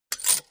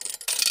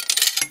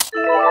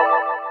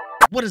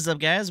What is up,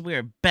 guys? We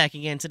are back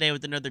again today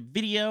with another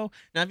video.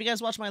 Now, if you guys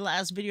watched my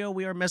last video,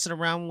 we were messing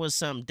around with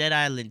some Dead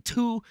Island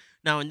 2.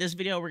 Now, in this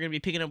video, we're going to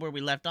be picking up where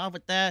we left off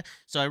with that.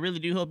 So I really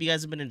do hope you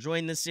guys have been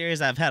enjoying this series.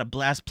 I've had a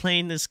blast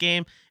playing this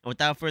game. And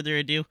without further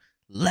ado,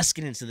 let's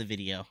get into the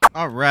video.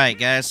 All right,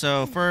 guys.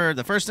 So for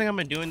the first thing I'm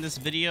going to do in this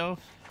video,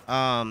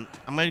 I'm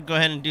going to go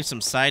ahead and do some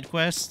side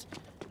quests.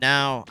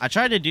 Now, I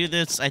tried to do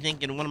this, I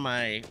think, in one of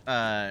my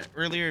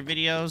earlier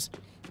videos.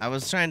 I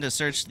was trying to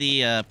search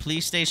the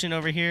police station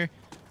over here,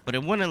 but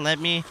it wouldn't let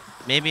me.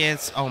 Maybe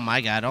it's, oh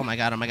my god, oh my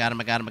god, oh my god, oh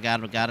my god, oh my god,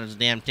 oh my god, it's a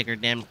damn ticker,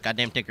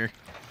 goddamn ticker.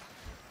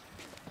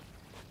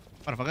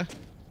 Motherfucker.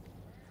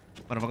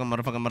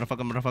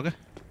 Motherfucker.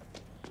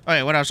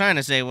 Okay, what I was trying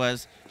to say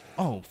was,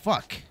 oh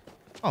fuck,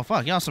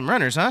 y'all some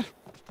runners, huh?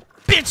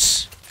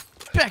 Bitch!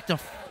 Back the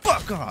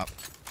fuck up!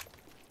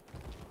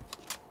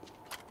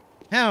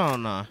 Hell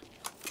nah.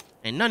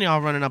 Ain't none of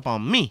y'all running up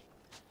on me.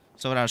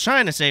 So what I was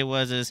trying to say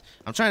was,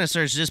 I'm trying to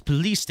search this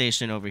police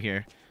station over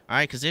here.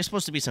 Alright, because there's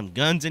supposed to be some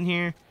guns in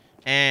here.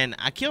 And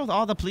I killed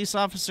all the police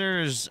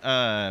officers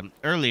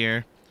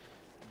earlier.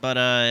 But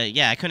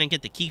yeah, I couldn't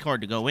get the key card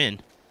to go in.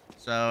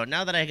 So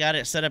now that I got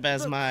it set up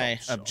as my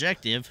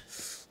objective,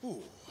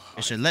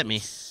 it should let me.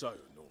 So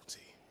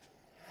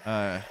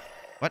naughty.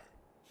 What?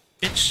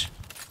 Bitch.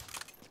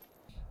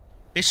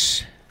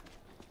 Bitch.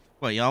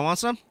 What, y'all want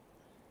some?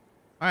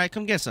 Alright,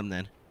 come get some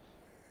then.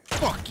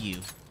 Fuck you.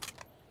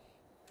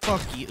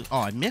 Fuck you.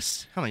 Oh, I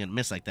missed? How am I gonna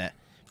miss like that?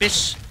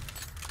 Bitch.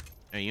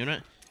 Hey, you know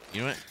what?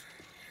 You know what?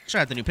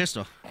 Try out the new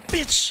pistol.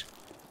 Bitch.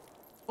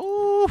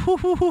 Ooh. Hoo,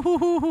 hoo, hoo, hoo,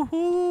 hoo,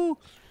 hoo.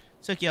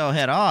 Took y'all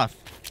head off.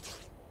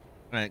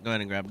 Alright, go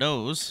ahead and grab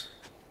those.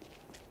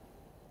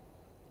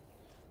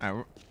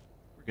 Alright,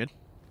 we're good.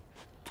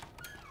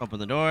 Open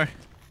the door.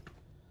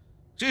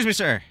 Excuse me,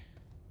 sir.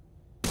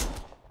 Oh,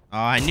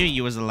 I knew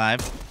you was alive.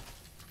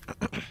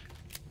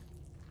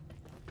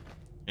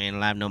 Ain't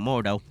alive no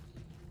more, though.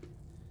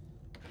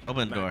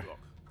 Open the door.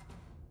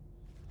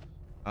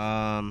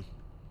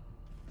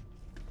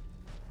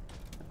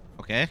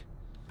 Okay.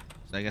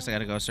 So I guess I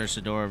gotta go search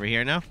the door over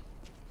here now.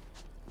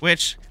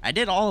 Which, I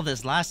did all of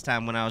this last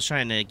time when I was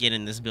trying to get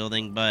in this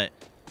building, but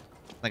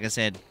like I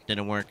said,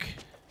 didn't work.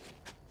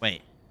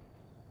 Wait.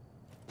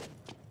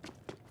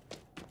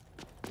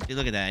 See,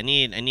 look at that. I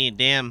need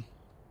damn...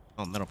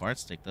 Oh, metal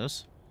parts. Take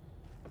those.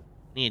 I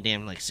need a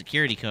damn, like,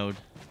 security code.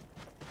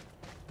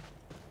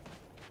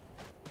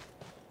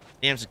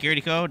 Damn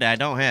security code that I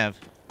don't have.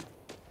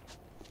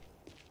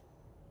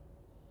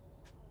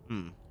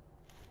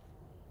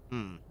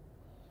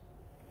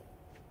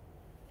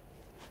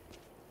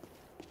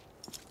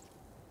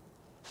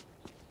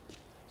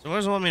 So what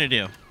does it want me to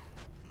do?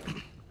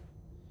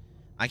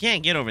 I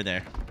can't get over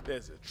there.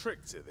 There's a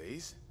trick to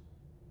these.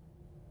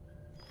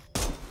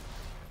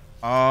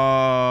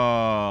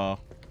 Oh.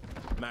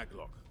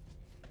 Maglock.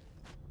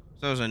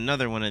 So there's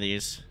another one of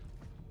these.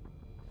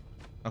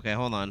 Okay,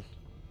 hold on.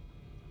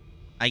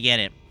 I get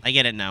it. I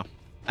get it now.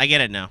 I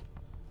get it now.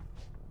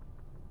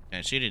 Can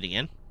I shoot it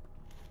again?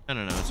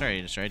 No, it's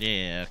already destroyed.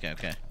 Yeah,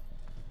 okay.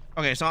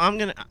 Okay, so I'm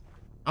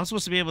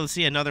supposed to be able to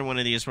see another one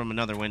of these from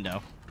another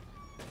window.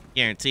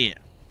 Guarantee it.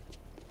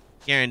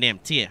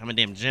 Guarantee it. I'm a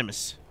damn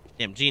genius.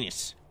 Damn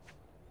genius.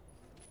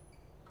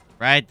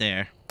 Right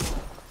there.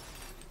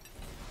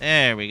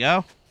 There we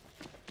go.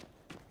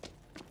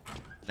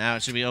 Now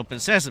it should be open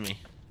sesame.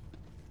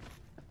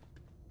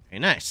 Very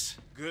nice.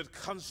 Good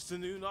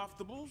afternoon,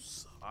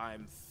 afterballs.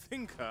 I'm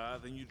thinker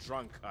than you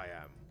drunk I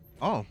am.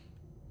 Oh.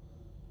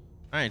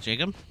 Alright,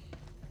 Jacob.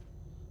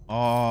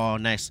 Oh,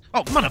 nice.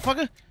 Oh,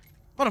 motherfucker!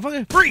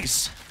 Motherfucker!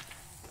 Freeze!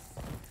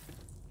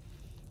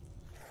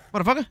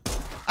 Motherfucker!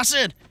 I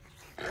said,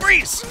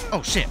 freeze!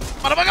 Oh, shit.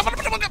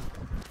 Motherfucker!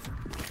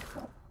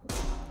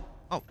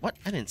 Oh, what?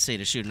 I didn't say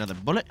to shoot another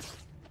bullet.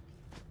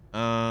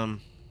 What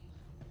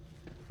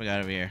we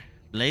got over here?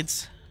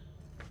 Blades?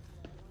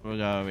 What we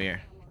got over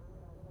here?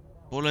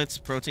 Bullets,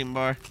 protein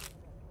bar.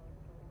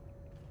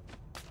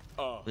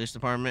 Police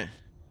department.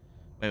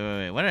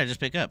 Wait. What did I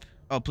just pick up?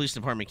 Oh, police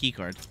department key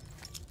card.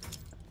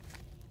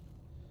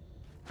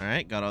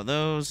 Alright, got all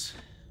those.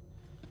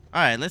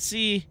 Alright, let's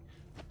see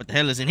what the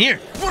hell is in here.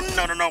 Oh,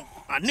 no.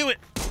 I knew it.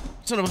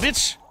 Son of a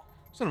bitch.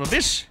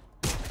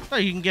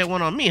 Thought you can get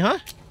one on me, huh?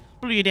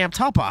 Blew your damn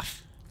top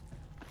off.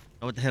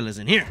 Oh, what the hell is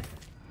in here?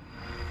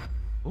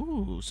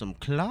 Ooh, some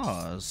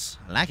claws.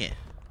 I like it.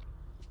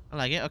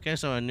 Okay,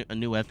 so a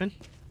new weapon.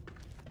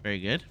 Very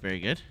good.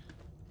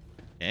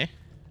 Okay.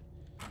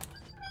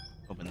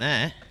 Open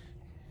that.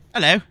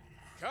 Hello.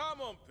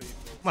 Come on, people.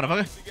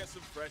 Motherfucker. To get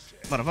some fresh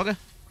air. Motherfucker.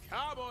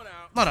 Come on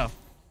out. Mother.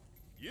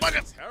 You're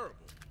Fucker. terrible.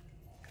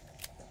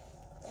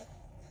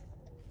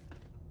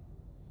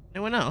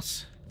 Anyone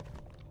else?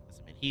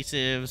 Some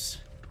adhesives.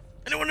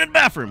 Anyone in the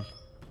bathroom?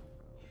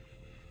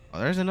 Oh,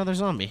 there's another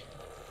zombie.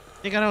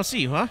 Think I don't see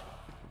you, huh?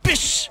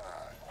 Bish!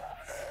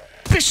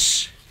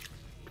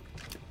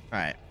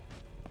 Alright.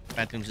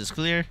 Bathroom's is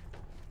clear.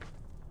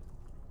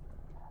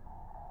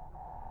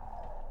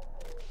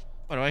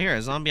 What do I hear?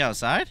 A zombie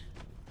outside?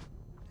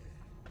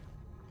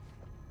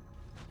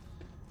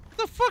 What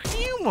the fuck do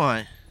you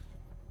want?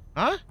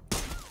 Huh?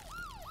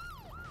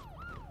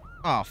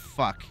 Oh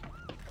fuck!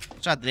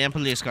 Shot the damn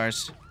police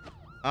cars.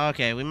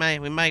 Okay, we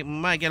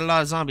might get a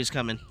lot of zombies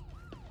coming.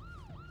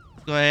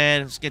 Go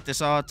ahead, let's get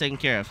this all taken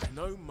care of.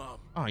 No, Mum.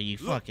 Oh, are you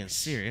fucking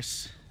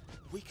serious?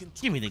 We can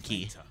Give me talk the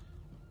key. later.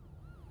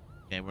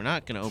 Okay, we're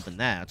not gonna open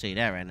that. I'll tell you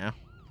that right now.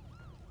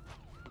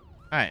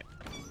 All right,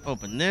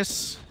 open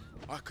this.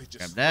 I could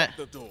Grab just that. lock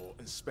the door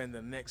and spend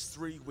the next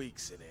 3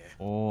 weeks in here.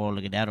 Oh,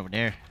 look at that over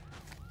there.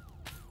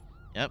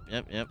 Yep.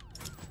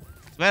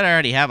 Glad I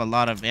already have a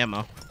lot of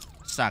ammo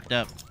stocked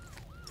up,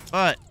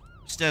 but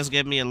still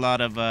give me a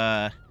lot of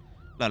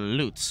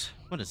loot.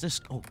 What is this?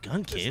 Oh,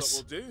 gun This case.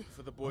 lot will do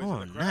for the boys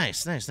Oh, in the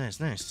crowd.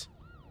 nice.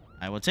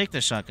 I will take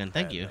this shotgun.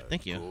 Thank you.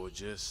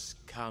 Gorgeous.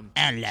 Come.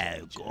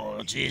 Hello,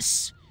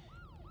 gorgeous.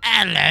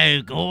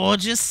 Hello,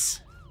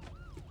 gorgeous.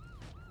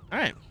 All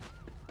right.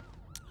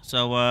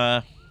 So,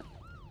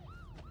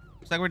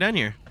 looks like we're done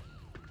here.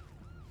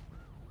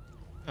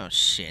 Oh,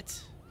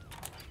 shit.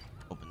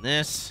 Open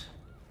this.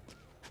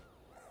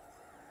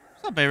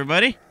 What's up,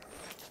 everybody?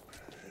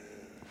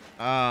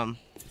 Back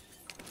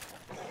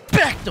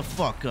the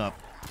fuck up.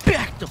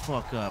 Back the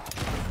fuck up.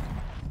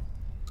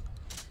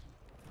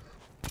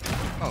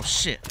 Oh,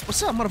 shit.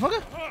 What's up,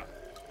 motherfucker?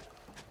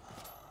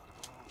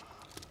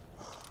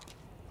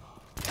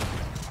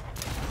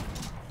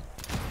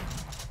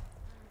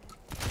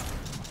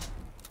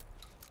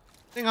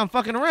 Think I'm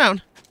fucking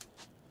around?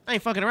 I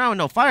ain't fucking around with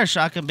no fire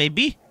shotgun,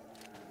 baby.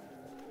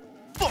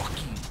 Fuck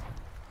you.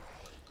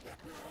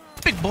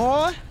 Big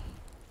boy.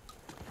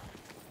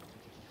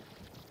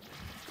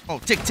 Oh,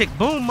 tick, tick,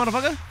 boom,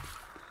 motherfucker.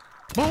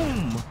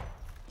 Boom.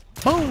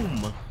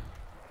 Boom.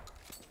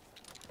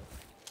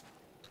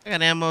 I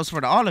got ammos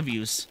for the all of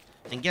yous.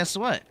 And guess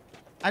what?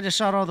 I just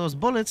shot all those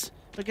bullets,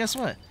 but guess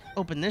what?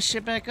 Open this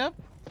shit back up,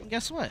 and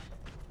guess what?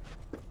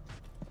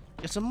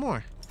 Get some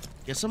more.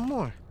 Get some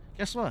more.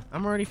 Guess what?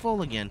 I'm already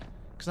full again.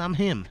 Because I'm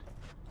him.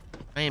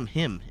 I am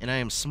him, and I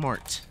am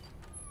smart.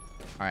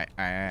 Alright.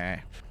 Alright,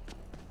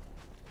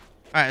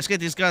 let's get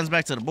these guns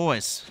back to the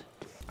boys.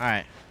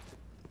 Alright.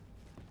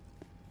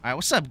 Alright,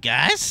 what's up,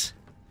 guys?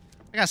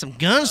 I got some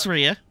guns for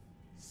you.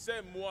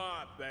 C'est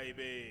moi,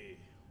 baby.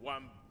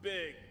 One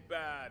big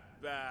bad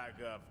bag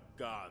of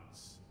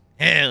guns.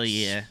 Hell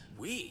yeah.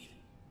 Weed?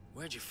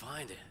 Where'd you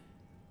find it?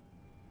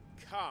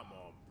 Come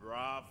on,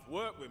 bruv.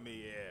 Work with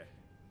me here.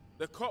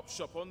 The cop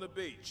shop on the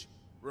beach.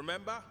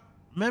 Remember?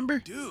 Remember?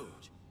 Dude,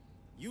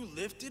 you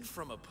lifted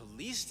from a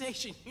police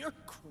station? You're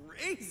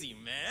crazy,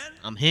 man.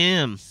 I'm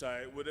him. So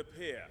it would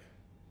appear.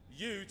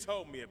 You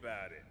told me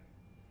about it.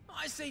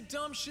 I say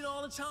dumb shit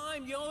all the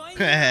time, yo.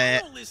 I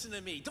don't listen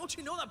to me. Don't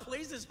you know that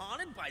place is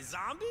haunted by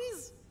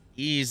zombies?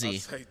 Easy.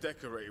 I'd say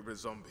decorated with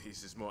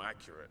zombies is more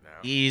accurate now.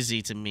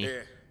 Easy to me.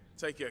 Here,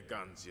 take your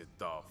guns, you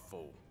daft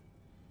fool.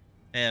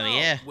 Hell Oh,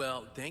 yeah.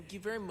 Well, thank you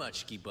very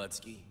much, Ski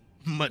Butsky.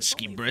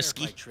 Muchski Only fair if I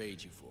brisky.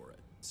 trade you for it.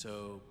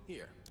 So,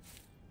 here.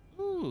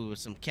 Ooh,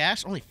 some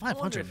cash. Only I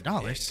wonder if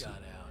 $500. Nick got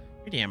out.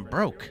 You're damn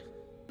broke.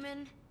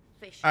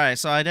 Fish. Alright,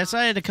 so I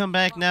decided to come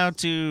back now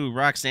to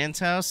Roxanne's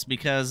house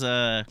because,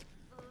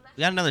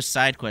 we got another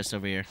side quest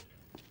over here.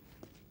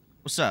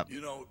 What's up?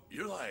 You know,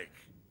 you're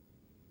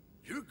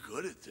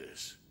good at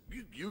this.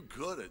 You're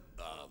good at,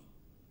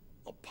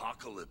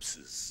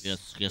 apocalypses.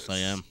 Yes, I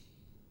am.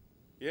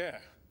 Yeah,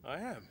 I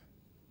am.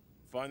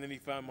 Finally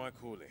found my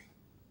calling.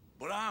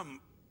 But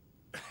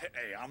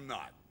hey, I'm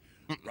not.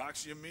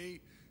 Roxy and me,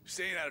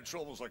 staying out of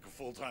trouble is like a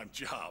full-time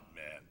job,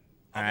 man.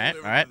 I've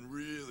only ever been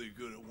really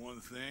good at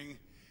one thing,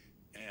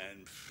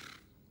 and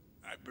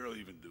I barely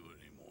even do it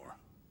anymore.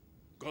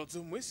 Got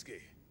some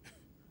whiskey.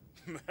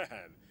 Man,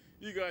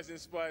 you guys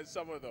inspired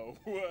some of the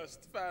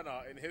worst fan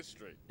art in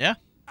history. Yeah?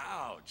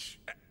 Ouch.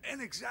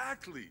 And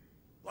exactly.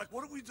 Like,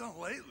 what have we done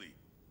lately?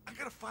 I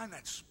gotta find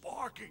that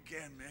spark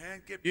again,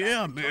 man. Get back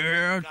Yeah, in touch with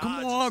man. the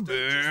Come gods on, instead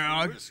of just the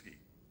man. whiskey.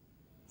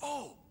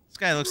 Oh, This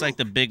guy looks like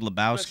the Big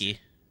Lebowski.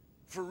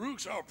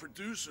 Farouk's our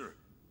producer.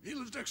 He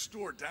lives next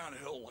door down the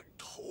hill, like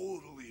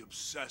totally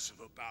obsessive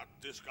about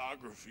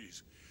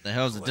discographies. The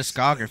hell's a Collects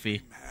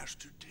discography? every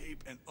master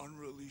tape and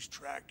unreleased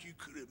track you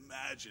could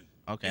imagine.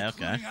 Okay.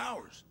 Including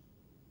ours.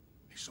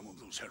 Hey, some of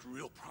those had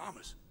real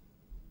promise.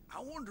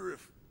 I wonder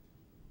if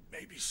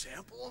maybe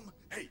sample them.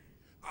 Hey,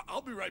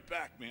 I'll be right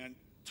back, man.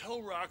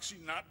 Tell Roxy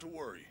not to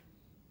worry.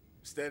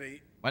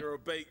 Steady. What? You're a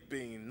baked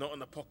bean, not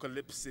an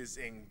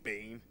apocalypsis-ing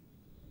bean.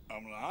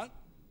 I'm not.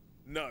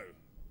 No.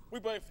 We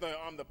both know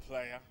I'm the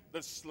player,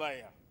 the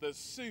slayer, the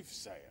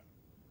soothsayer.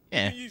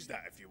 Yeah. You can use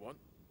that if you want.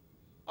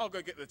 I'll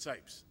go get the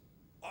tapes.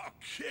 Oh,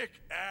 kick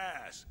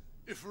ass.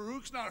 If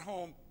Farouk's not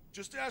home,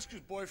 just ask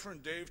his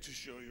boyfriend Dave to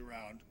show you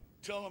around.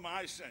 Tell him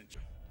I sent you.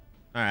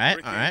 Alright,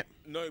 Ricky, alright.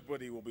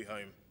 Nobody will be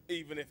home,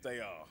 even if they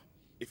are,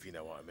 if you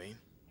know what I mean.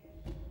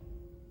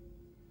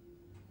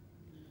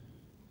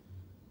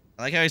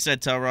 I like how he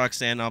said, tell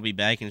Roxanne I'll be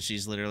back, and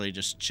she's literally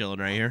just chilling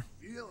right here.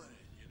 Feeling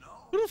it, you know?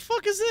 Who the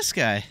fuck is this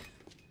guy?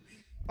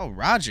 Oh,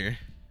 Roger.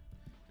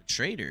 The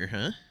trader,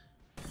 huh?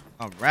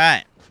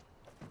 Alright.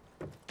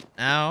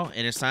 Now,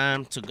 it is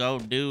time to go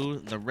do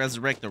the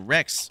Resurrect the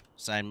Rex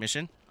side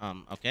mission.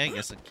 Okay, I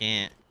guess I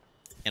can't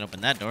Can't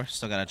open that door.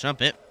 Still gotta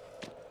jump it.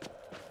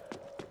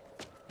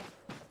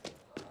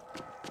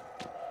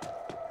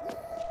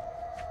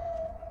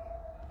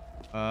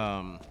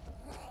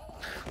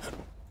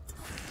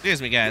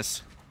 Excuse me,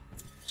 guys.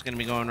 Just gonna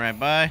be going right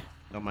by.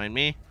 Don't mind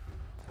me.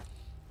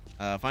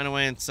 Find a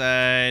way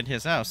inside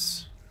his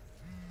house.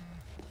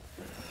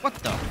 What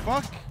the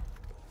fuck?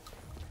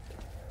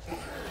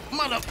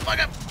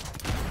 Motherfucker!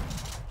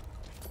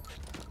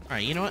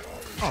 Alright, you know what?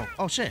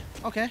 Oh shit.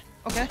 Okay.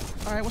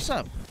 Alright, what's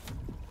up?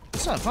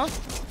 What's up, huh?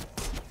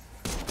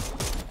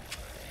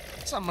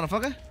 What's up,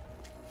 motherfucker?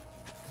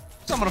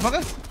 What's up,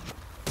 motherfucker?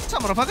 What's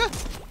up, motherfucker?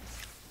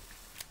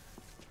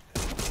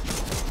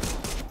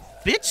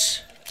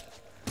 Bitch!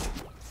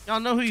 Y'all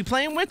know who you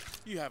playing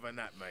with? You have a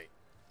nap, mate.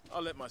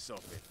 I'll let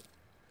myself in.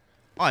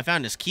 Oh, I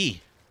found his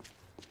key.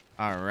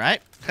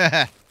 Alright.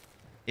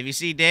 If you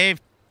see Dave,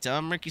 tell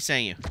him Ricky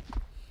sent you.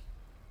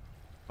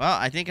 Well,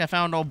 I think I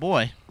found old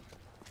boy.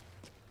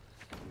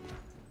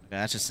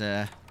 That's just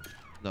a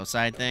little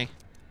side thing.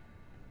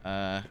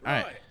 Alright.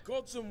 Right,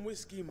 got some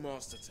whiskey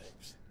master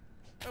tapes.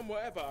 And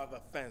whatever other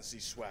fancy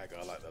swag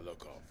I like the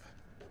look of.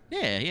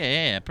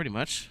 Yeah, pretty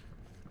much.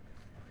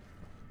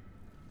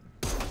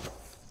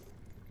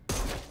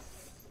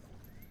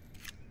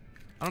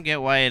 I don't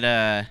get why it,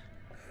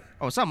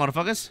 Oh, what's up,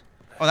 motherfuckers?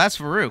 Oh, that's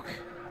Farouk.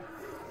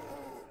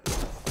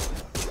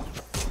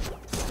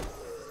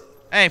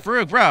 Hey,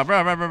 Farouk, bro,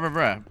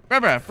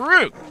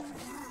 Farouk!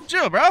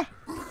 Chill, bro!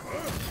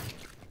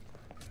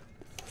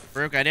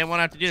 Farouk, I didn't want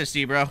to have to do this to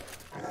you, bro.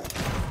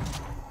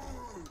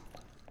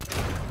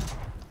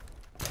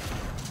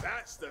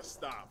 That's the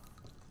stuff.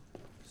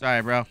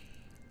 Sorry, bro.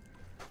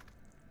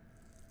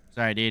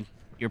 Sorry, dude.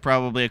 You're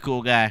probably a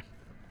cool guy.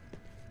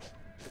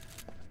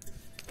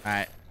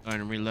 Alright, going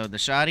to reload the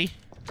shoddy.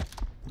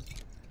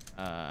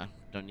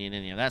 Don't need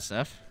any of that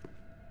stuff.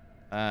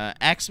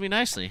 Axe me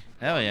nicely.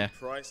 Hell yeah.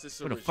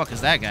 Who the fuck is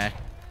that guy?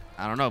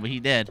 I don't know, but he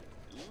did.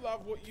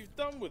 Love what you've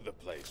done with the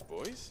place,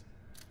 boys.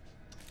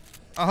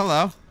 Oh,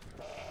 hello.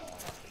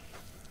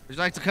 Would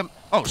you like to come?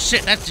 Oh,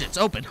 shit, that shit's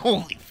open.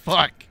 Holy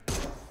fuck.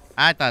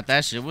 I thought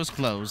that shit was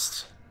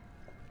closed.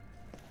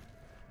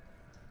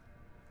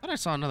 I thought I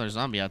saw another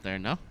zombie out there,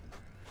 no?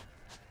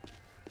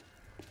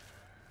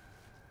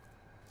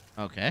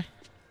 Okay.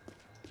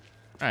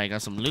 Alright,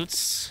 got some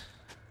loots.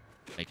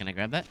 Wait, can I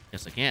grab that?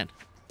 Yes, I can.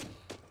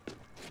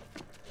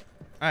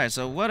 Alright,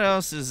 so what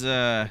else is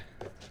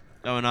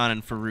going on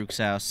in Farouk's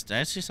house? Did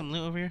I see some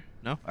loot over here?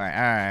 No?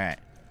 Alright.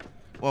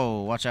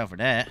 Whoa, watch out for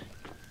that.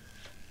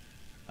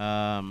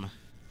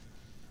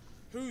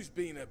 Who's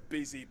been a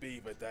busy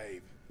beaver,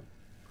 Dave?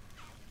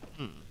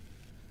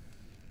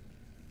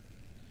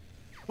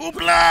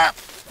 Hoopla!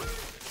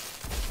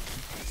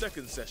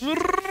 Second session.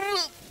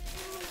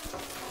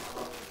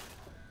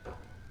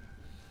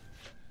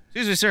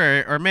 Excuse me,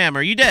 sir, or ma'am,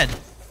 are you dead?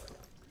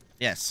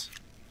 Yes.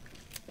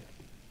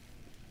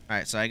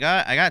 Alright, so I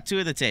got 2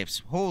 of the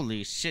tapes.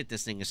 Holy shit,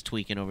 this thing is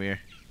tweaking over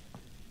here.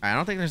 Alright, I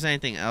don't think there's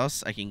anything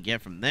else I can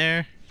get from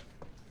there.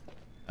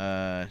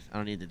 I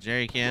don't need the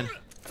jerry can.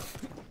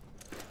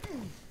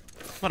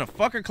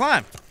 Motherfucker,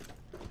 climb!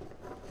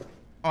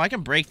 Oh, I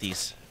can break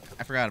these.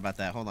 I forgot about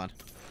that. Hold on.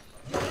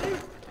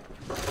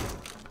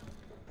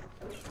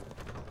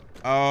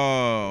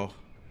 Oh.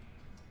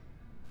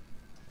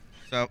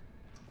 So,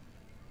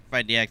 if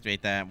I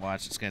deactivate that,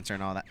 watch, it's gonna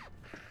turn all that.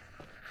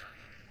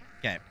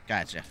 Okay,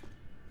 gotcha.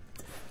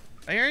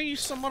 Are you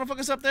some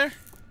motherfuckers up there?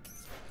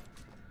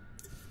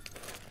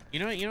 You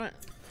know what?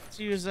 Let's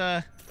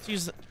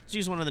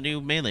use one of the new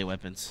melee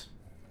weapons.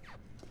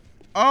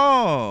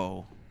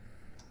 Oh.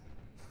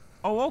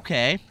 Oh,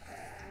 okay.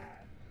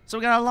 So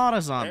we got a lot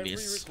of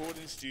zombies. Every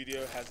recording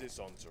studio has its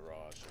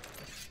entourage.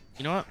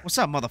 You know what? What's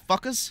up,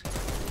 motherfuckers?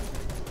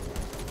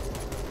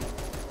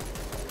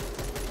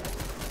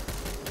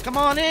 Come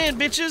on in,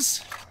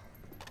 bitches.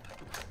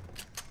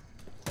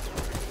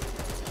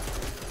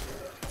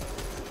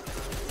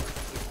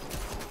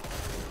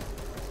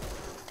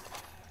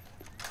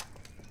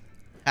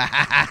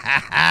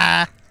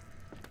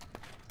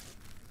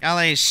 Y'all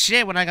ain't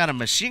shit when I got a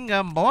machine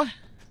gun, boy.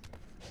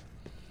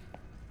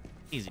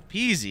 Easy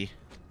peasy.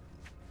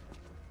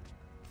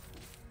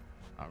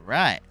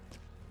 Alright.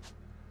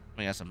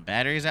 We got some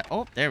batteries.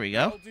 Oh, there we go.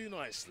 I'll do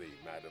nicely,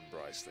 Madam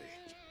Brysley.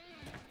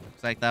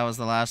 Looks like that was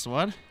the last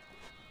one.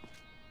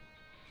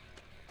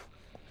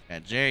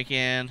 Got jerry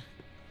can.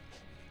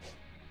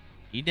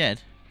 He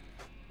dead.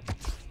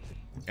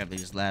 Got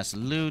these last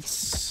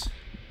loots.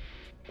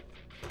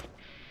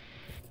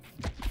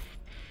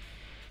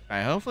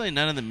 Alright, hopefully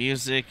none of the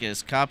music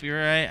is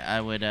copyright. I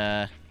would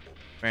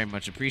very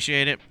much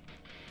appreciate it.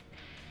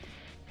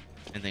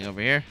 Anything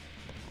over here?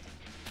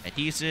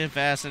 Adhesive,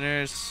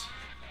 fasteners.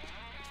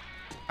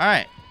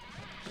 Alright.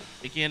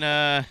 We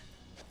can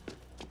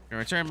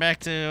return back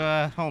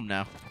to home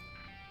now.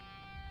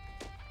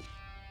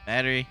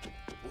 Battery.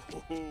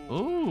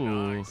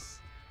 Ooh. Nice.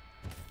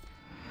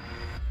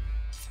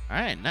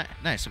 Alright,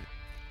 nice.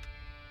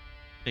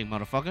 Big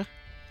motherfucker.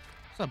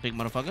 What's up, big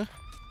motherfucker?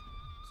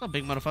 What's up,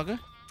 big motherfucker?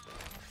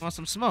 Want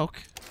some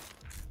smoke?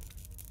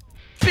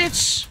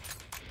 Bitch!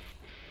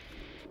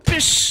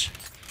 Bish!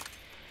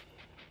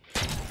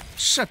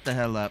 Shut the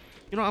hell up.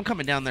 You know, I'm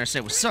coming down there and say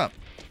what's up.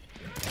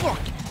 Fuck.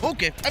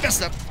 Okay, I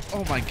messed up.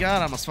 Oh my god,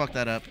 I almost fucked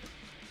that up.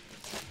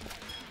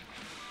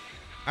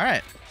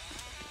 Alright.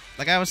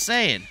 Like I was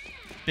saying,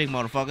 big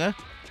motherfucker,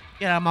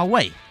 get out of my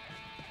way.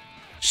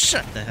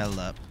 Shut the hell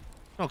up.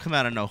 Don't come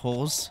out of no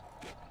holes.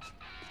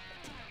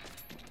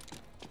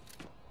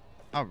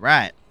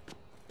 Alright.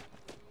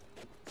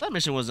 That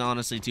mission wasn't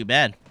honestly too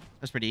bad.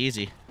 That's pretty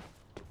easy.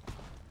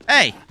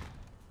 Hey!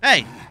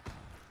 Hey!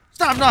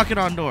 Stop knocking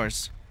on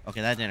doors!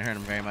 Okay, that didn't hurt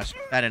him very much.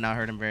 That did not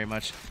hurt him very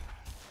much.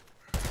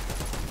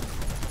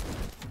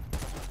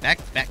 Back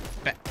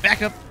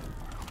up.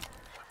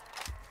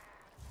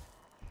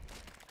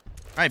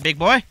 Alright, big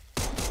boy.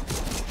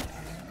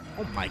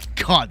 Oh my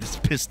god, this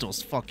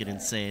pistol's fucking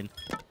insane.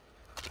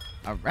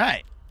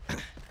 Alright.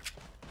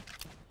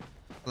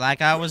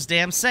 Like I was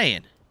damn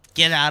saying,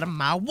 get out of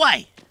my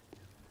way.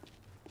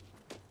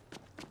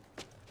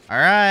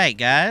 Alright,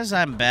 guys,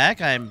 I'm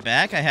back. I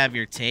have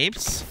your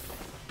tapes.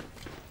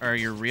 Or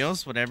your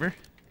reels, whatever.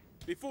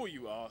 Before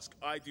you ask,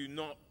 I do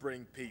not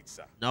bring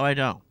pizza. No, I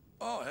don't.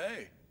 Oh,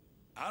 hey.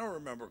 I don't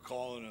remember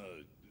calling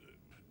a...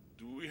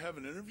 Do we have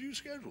an interview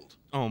scheduled?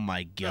 Oh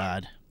my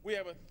god. No, we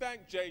have a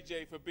thank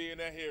JJ for being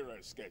a hero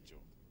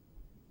scheduled.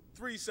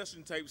 3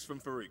 session tapes from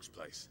Farouk's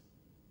place.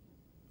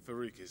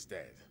 Farouk is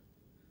dead,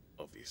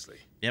 obviously.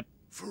 Yep.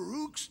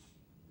 Farouk's?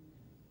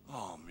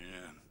 Oh,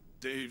 man.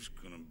 Dave's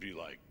gonna be,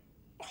 like,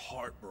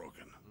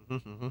 heartbroken.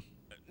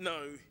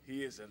 No,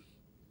 he isn't.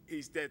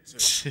 He's dead too.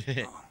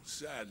 Oh,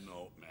 sad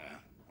note, man.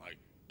 Like,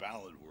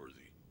 ballad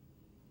worthy.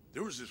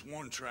 There was this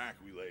one track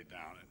we laid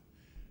down and...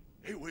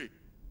 Hey, wait.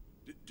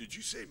 Did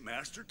you say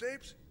master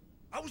tapes?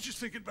 I was just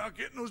thinking about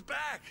getting those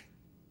back.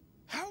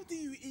 How do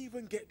you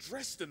even get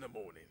dressed in the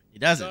morning? He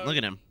doesn't. Look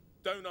at him.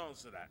 Don't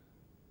answer that.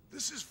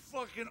 This is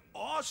fucking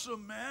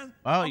awesome, man.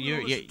 Oh,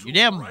 you're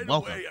damn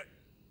welcome.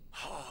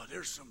 Oh,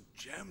 there's some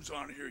gems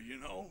on here, you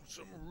know?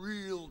 Some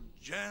real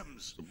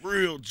gems. Some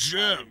real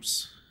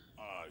gems.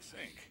 I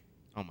think.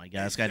 Oh my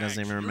god, this guy doesn't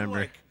even remember.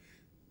 You're like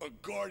a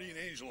guardian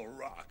angel of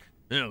rock.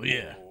 Oh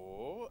yeah.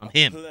 Or I'm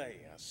him.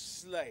 Player,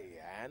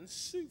 slayer, and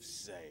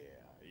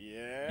soothsayer.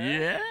 Yeah?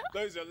 Yeah?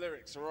 Those are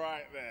lyrics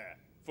right there.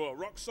 For a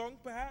rock song,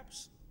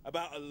 perhaps?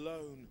 About a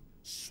lone,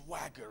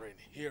 swaggering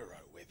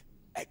hero with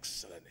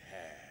excellent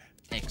hair.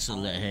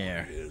 Excellent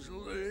hair. His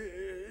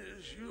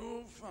lips,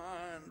 you'll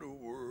find a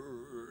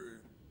word.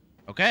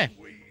 Okay.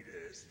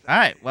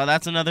 Alright, well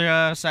that's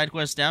another side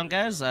quest down,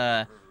 guys.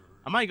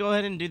 I might go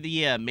ahead and do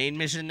the main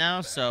mission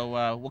now,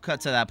 so we'll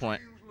cut to that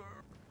point.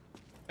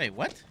 Wait,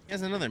 what? He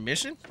has another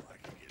mission?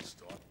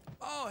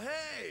 Oh,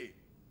 hey!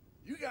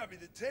 You got me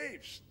the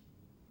tapes,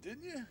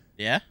 didn't you?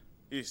 Yeah?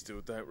 You still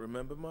don't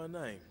remember my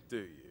name, do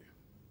you?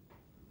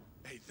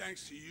 Hey,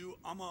 thanks to you,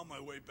 I'm on my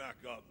way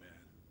back up, man.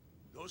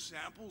 Those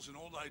samples and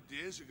old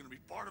ideas are gonna be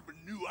part of a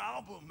new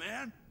album,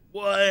 man.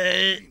 What?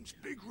 Themes,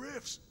 big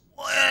riffs.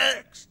 What?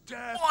 Sex,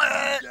 death,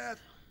 What? death,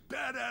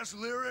 badass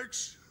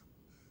lyrics.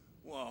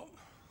 Well,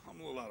 I'm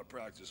a little out of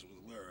practice with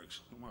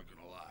lyrics, I'm not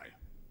gonna lie.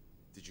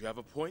 Did you have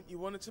a point you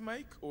wanted to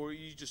make, or are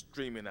you just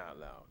dreaming out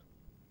loud?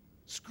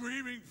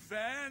 Screaming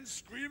fans,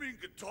 screaming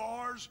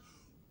guitars.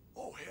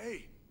 Oh,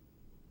 hey,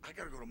 I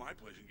gotta go to my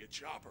place and get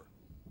Chopper.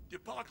 The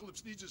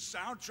apocalypse needs a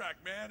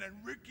soundtrack, man, and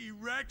Ricky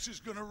Rex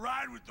is gonna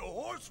ride with the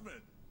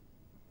Horsemen.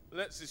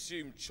 Let's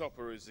assume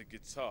Chopper is a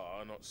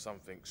guitar, not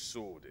something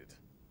sordid.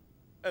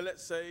 And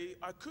let's say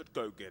I could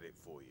go get it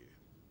for you.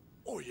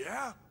 Oh,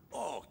 yeah?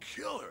 Oh,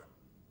 killer.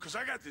 Because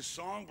I got this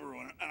song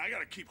brewing, and I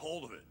gotta keep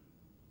hold of it.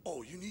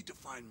 Oh, you need to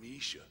find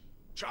Misha.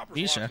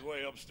 Chopper's locked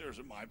away upstairs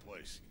at my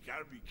place. You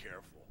gotta be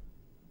careful.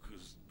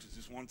 Because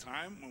this one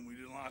time, when we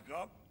didn't lock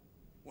up,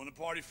 when the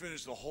party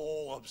finished, the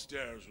whole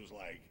upstairs was,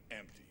 like,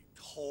 empty.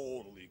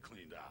 Totally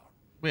cleaned out.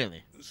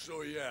 Really?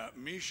 So, yeah,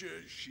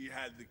 Misha, she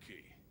had the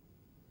key.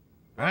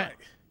 Right.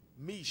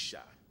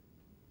 Misha.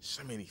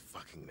 So many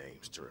fucking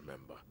names to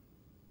remember.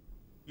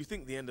 You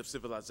think the end of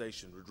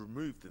civilization would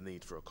remove the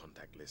need for a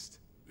contact list?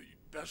 You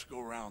best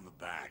go around the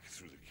back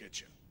through the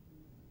kitchen.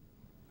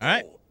 All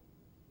right. Oh,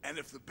 and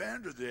if the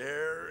band are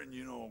there and,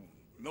 you know,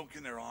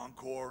 milking their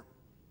encore,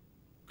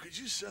 could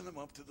you send them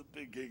up to the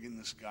big gig in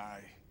the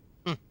sky?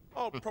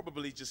 I'll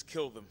probably just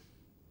kill them.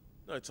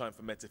 No time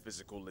for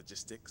metaphysical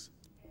logistics.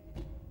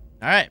 All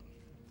right.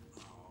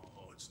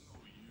 Oh, it's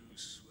no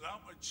use.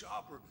 Without my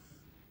Chopper,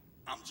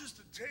 I'm just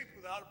a tape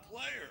without a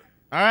player.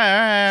 All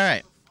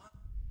right.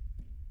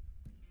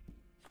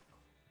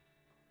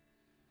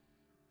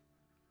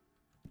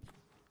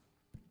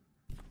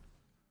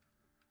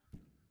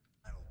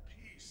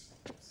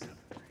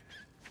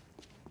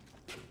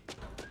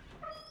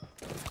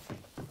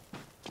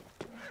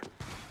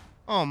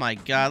 Oh my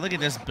god, look at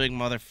this big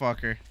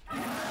motherfucker. Of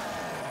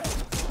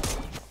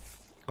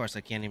course, I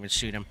can't even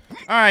shoot him.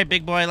 Alright,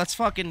 big boy, let's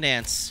fucking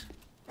dance.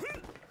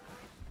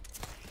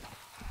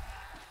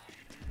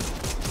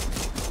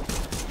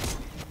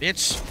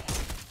 Bitch.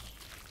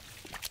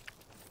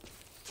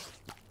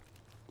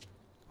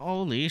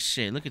 Holy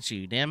shit, look at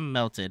you, damn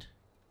melted.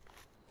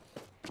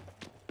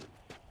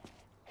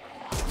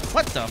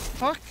 What the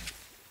fuck?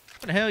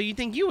 What the hell you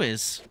think you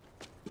is?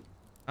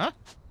 Huh?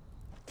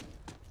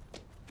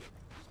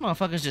 These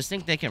motherfuckers just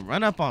think they can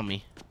run up on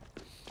me.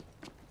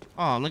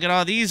 Oh, look at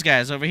all these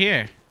guys over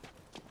here.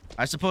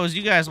 I suppose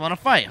you guys want to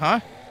fight, huh?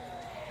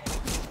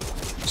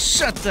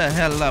 Shut the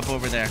hell up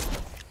over there.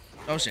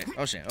 Oh shit,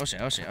 oh shit, oh shit,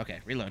 oh shit.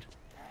 Okay, reload.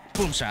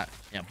 Boom shot.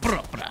 Yeah,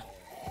 bruh, bruh.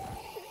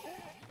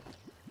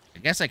 I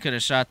guess I could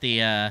have shot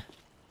the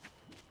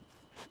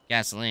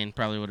gasoline.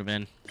 Probably would have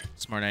been a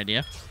smart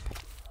idea.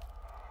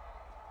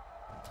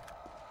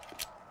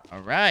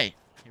 Alright,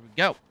 here we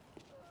go.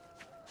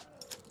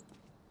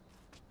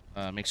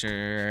 Make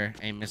sure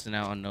I ain't missing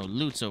out on no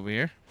loots over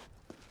here.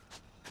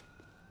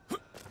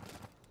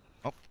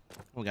 Oh, what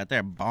we got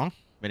there? Bong.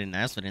 Very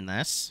nice, very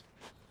nice.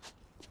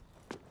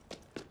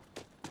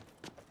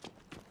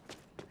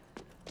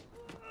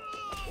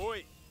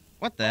 Oi,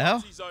 What the hell?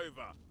 party's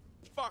over.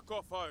 Fuck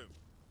off home.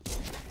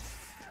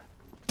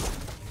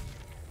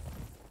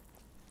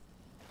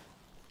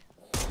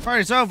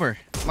 Party's over,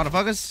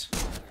 motherfuckers.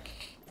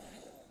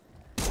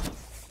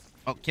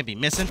 Oh, can't be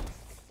missing.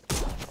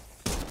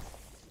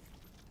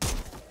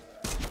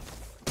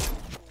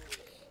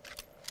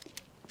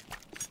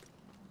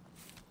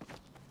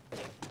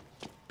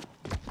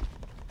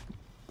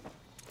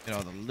 Get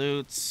all the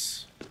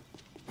loots.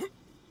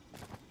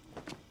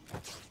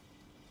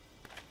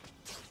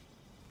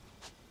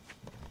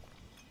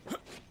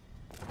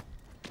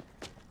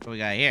 What we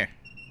got here?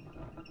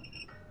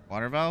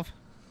 Water valve?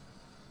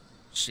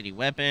 Shitty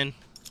weapon.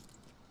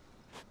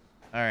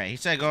 Alright, he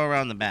said go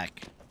around the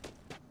back.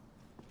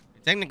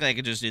 Technically, I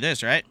could just do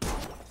this, right?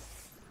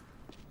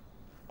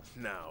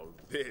 Now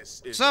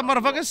this is What's up, my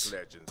motherfuckers?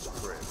 Rock Legends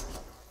crib.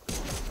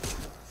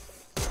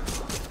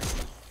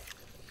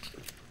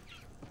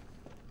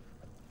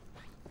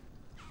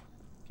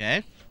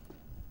 Okay.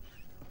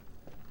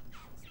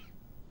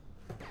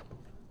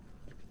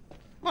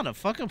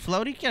 Motherfucking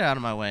floaty, get out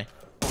of my way.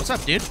 Oh, what's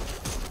up, dude?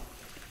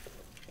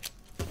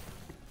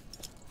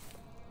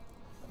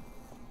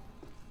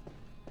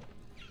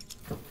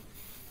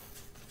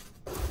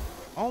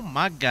 Oh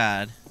my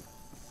god.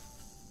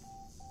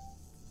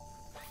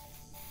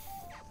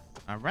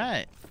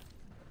 Alright.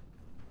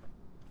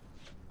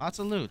 Lots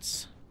of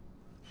loots.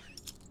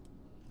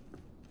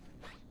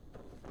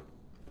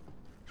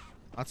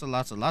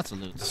 Lots of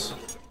loots.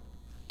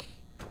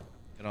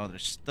 Get all their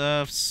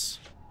stuffs.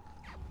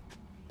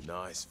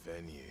 Nice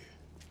venue.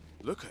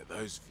 Look at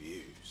those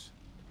views.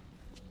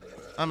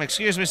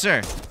 Excuse me,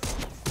 sir.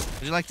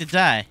 Would you like to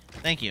die?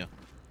 Thank you.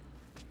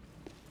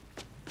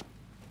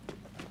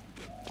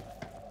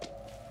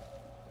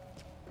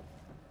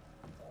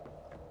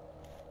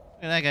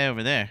 Look at that guy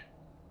over there.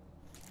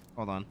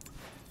 Hold on.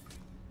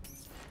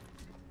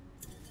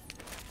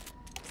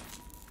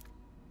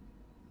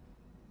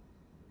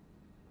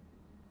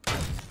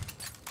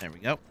 There we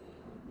go.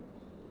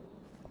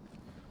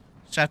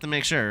 Just have to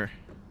make sure.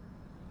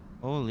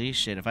 Holy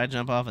shit, if I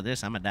jump off of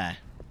this, I'm gonna die.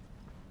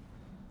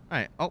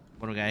 Alright, oh,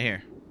 what do we got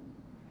here?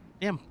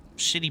 Damn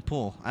shitty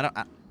pool.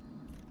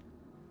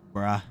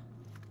 Bruh.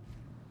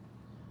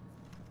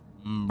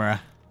 Bruh.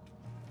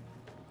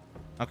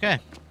 Okay.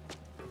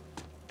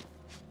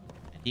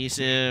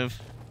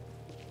 Adhesive.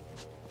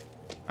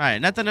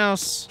 Alright, nothing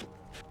else.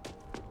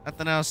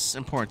 Nothing else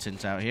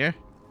important out here.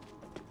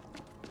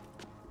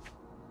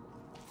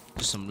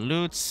 Just some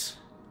loots.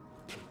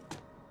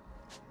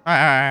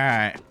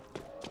 Alright.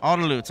 All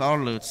the loots, all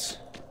the loots.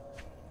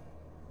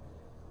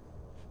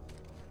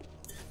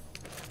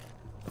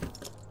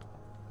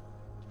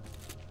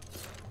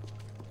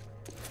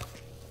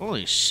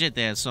 Holy shit,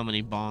 they had so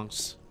many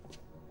bonks.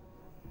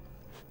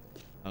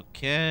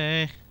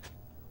 Okay.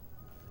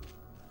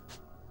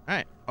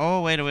 Alright.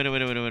 Oh, wait. How do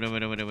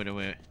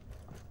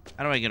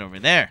I get over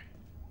there?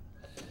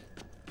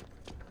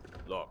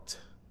 Locked.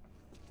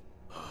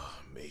 Ah,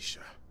 Misha.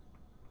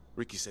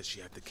 Ricky said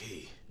she had the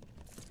key.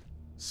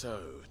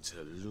 So,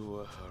 to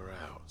lure her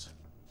out.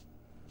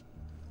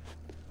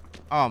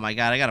 Oh my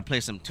god, I gotta play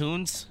some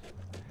tunes.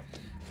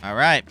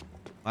 Alright.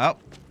 Well,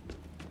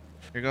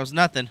 here goes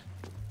nothing.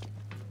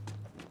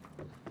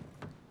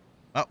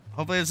 Well,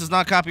 hopefully this is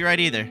not copyright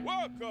either.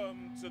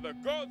 Welcome to the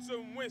Gods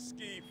and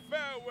Whiskey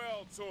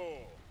Farewell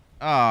Tour.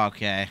 Oh,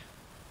 okay.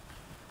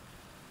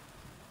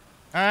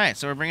 Alright,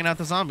 so we're bringing out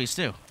the zombies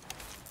too.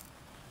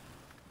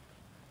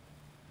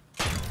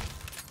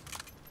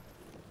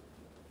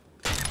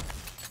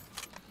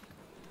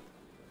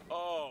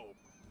 Oh,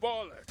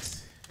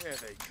 bollocks. Here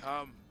they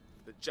come.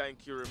 The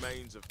janky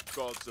remains of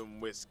Gods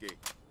and Whiskey.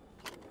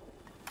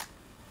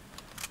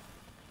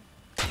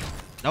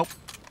 Nope.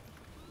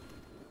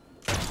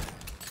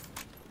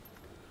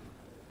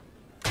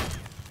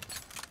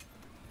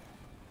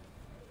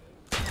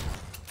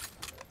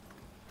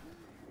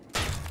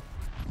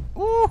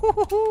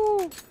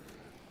 Ooh,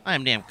 I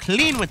am damn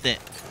clean with it.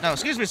 No,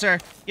 excuse me, sir.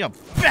 Yo,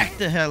 back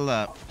the hell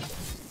up.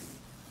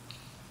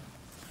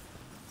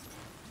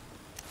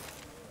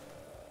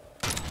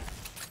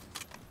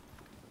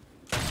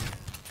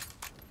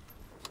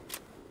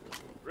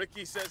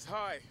 Ricky says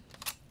hi.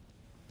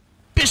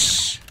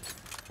 Bish.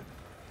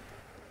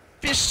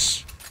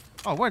 Bish.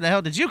 Oh, where the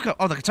hell did you come?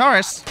 Oh, the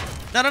guitarist.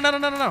 No, no, no, no,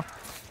 no, no, no.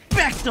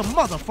 Back the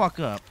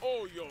motherfucker up.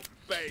 All your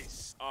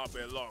base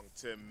belong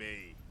to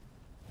me.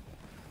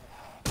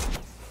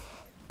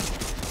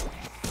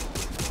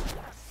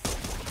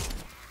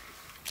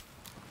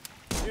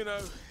 You know,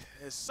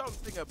 there's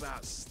something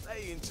about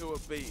staying to a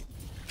beat.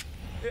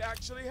 It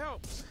actually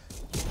helps.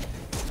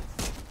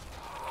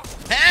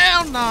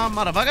 Hell no,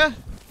 motherfucker.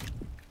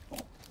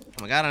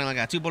 Oh my god, I only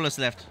got 2 bullets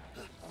left.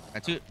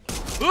 Got 2.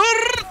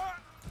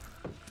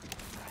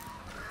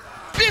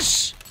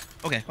 Bish!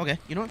 Okay, okay.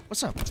 You know what?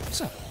 What's up?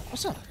 What's up?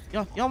 What's up?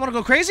 Y'all wanna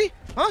go crazy?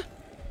 Huh?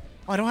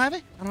 Oh, I don't have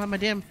it? I don't have my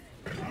damn...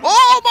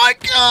 Oh my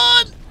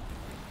god!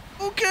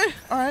 Okay,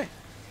 alright.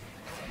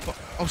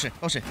 Oh shit,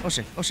 oh shit, oh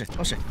shit, oh shit,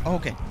 oh shit. Oh,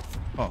 okay.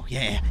 Oh,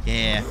 yeah,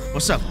 yeah.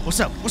 What's up? What's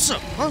up? What's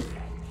up? Huh?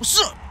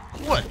 What's up?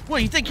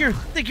 What, you think you're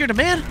the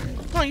man?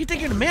 Huh, you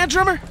think you're the man,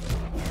 drummer?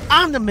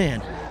 I'm the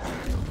man.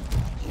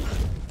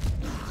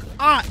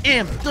 I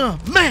am the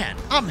man.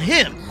 I'm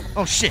him.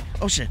 Oh shit.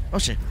 Oh shit. Oh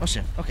shit. Oh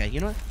shit. Okay, you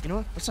know what? You know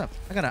what? What's up?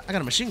 I got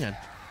a machine gun.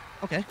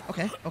 Okay,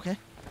 okay, okay.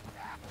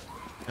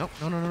 Nope,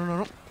 no, no, no, no,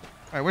 no.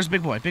 Alright, where's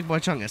Big Boy? Big Boy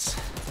Chungus.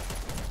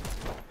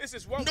 This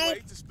is one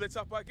way to split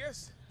up, I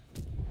guess.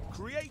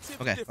 Creative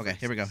Okay, okay,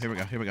 here we go, here we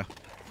go, here we go.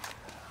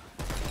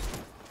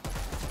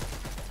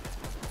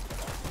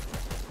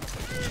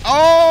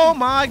 Oh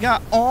my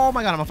god,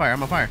 I'm on fire,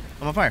 I'm on fire,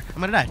 I'm on fire.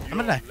 I'm gonna die, I'm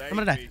gonna die, I'm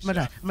gonna die, I'm gonna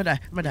die, I'm gonna die,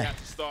 I'm gonna die. We have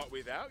to start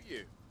without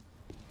you.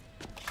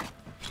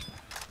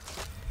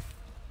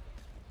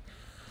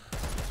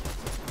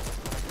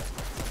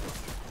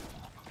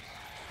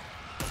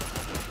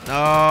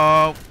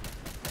 No.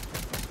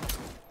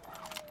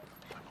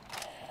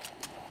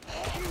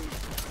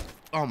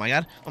 Oh my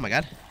god, oh my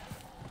god.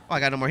 Oh, I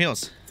got no more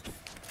heals.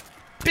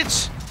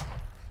 Bitch!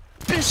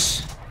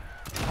 Bitch!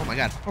 Oh my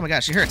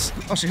god, she hurts.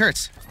 Oh, she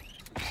hurts.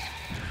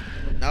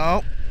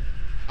 No.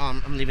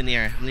 Oh, I'm leaving the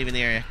area. I'm leaving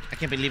the area. I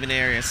can't be leaving the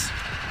areas.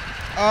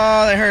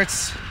 Oh, that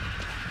hurts.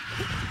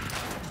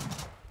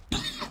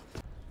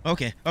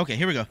 Okay, okay,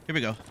 here we go. Here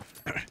we go.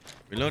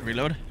 Reload,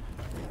 reload.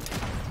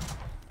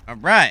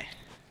 Alright.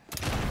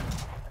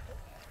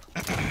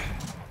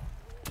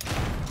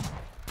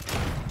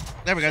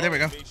 There we go, there we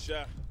go.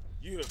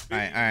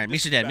 Alright,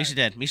 Misha dead, Misha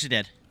dead, Misha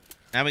dead.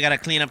 Now we gotta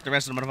clean up the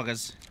rest of the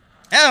motherfuckers.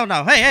 Hell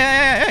no! Hey, hey,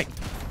 hey, hey, hey!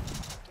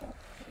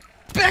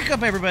 Back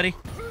up, everybody!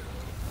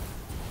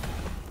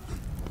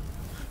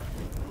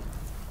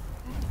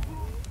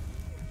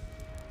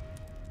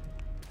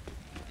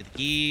 Get the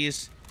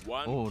keys.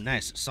 Oh,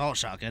 nice. Assault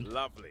shotgun.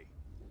 Lovely.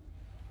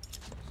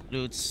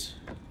 Loots.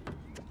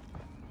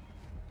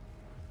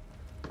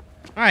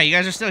 Alright, you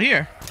guys are still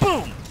here.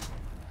 Boom!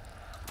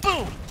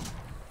 Boom!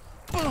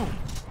 Boom!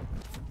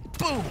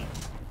 Boom!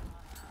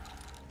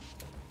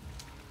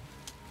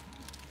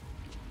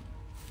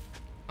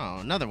 Oh,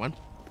 another one.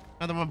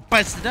 Another one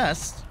bites the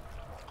dust.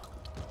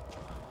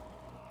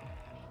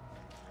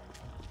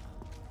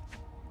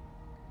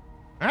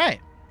 Alright.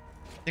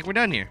 I think we're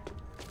done here.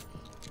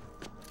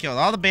 Killed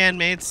all the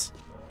bandmates.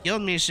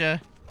 Killed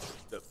Misha.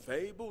 The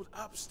fabled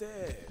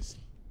upstairs.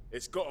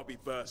 It's gotta be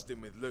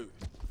bursting with loot.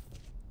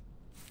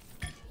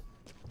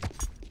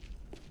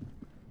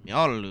 Yeah,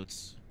 all the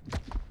loots.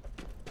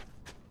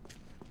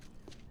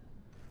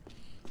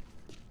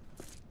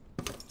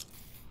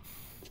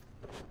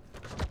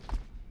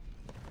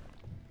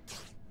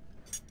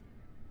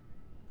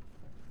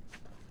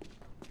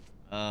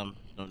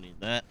 Don't need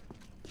that.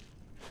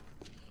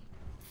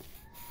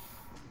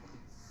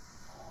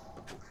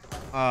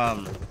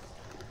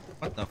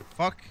 What the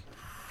fuck?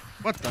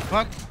 What the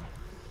fuck?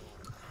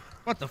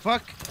 What the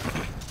fuck?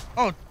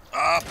 Oh,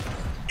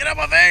 get out of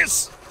my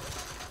face!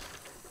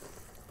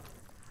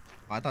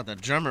 Oh, I thought the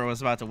drummer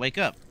was about to wake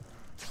up.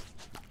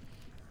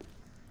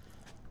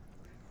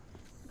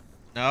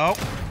 No.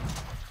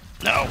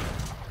 No.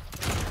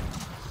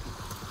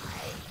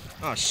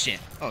 Oh shit.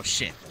 Oh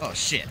shit. Oh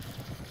shit.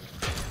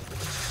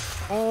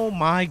 Oh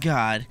my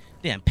god.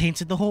 Damn,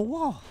 painted the whole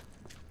wall.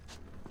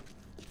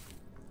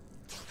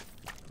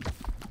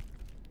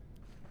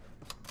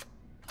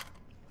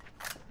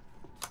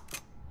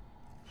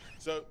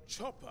 So,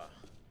 Chopper,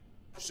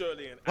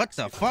 surely an What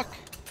the fuck?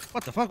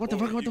 What the fuck? What the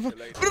fuck? What the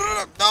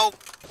fuck? No!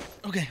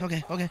 Okay,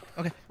 okay, okay,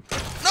 okay.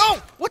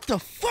 No! What the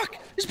fuck?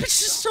 This bitch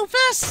is so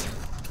fast!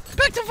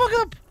 Back the fuck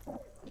up!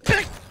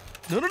 Back!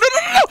 No, no, no, no,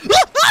 no! No!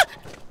 Ah!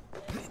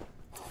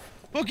 Ah!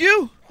 Fuck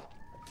you!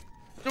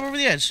 Jump over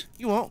the edge.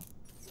 You won't.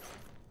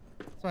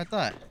 That's what I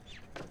thought.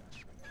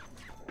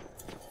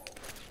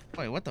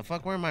 Wait, what the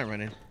fuck? Where am I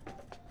running?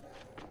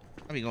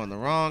 I be going the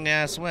wrong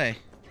ass way.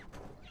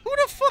 Who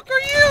the fuck are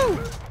you?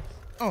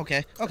 Oh,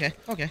 okay, okay,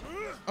 okay,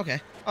 okay.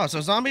 Oh,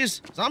 so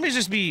zombies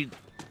just be...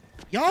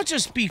 Y'all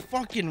just be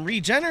fucking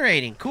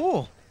regenerating.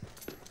 Cool.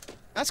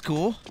 That's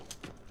cool.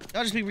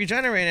 Y'all just be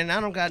regenerating and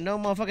I don't got no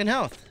motherfucking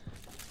health.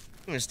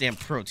 Look at this damn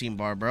protein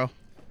bar, bro.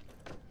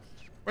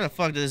 Where the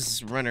fuck does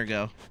this runner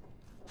go?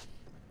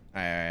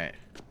 Alright, alright.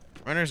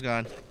 Runner's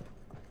gone.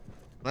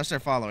 Unless they're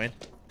following.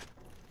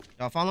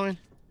 Y'all following?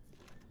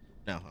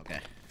 No,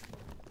 okay.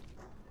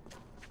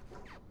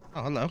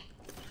 Oh, hello.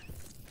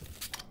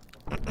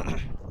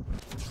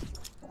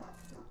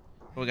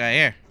 What we got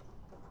here?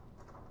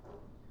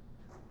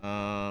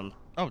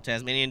 Oh,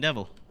 Tasmanian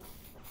Devil.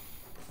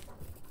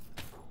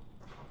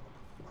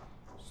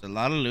 There's a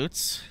lot of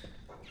loots.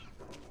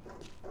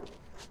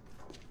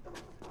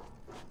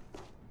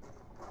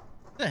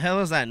 What the hell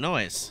is that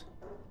noise?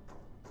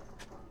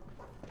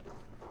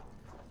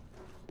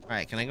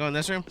 Alright, can I go in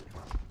this room?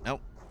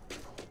 Nope.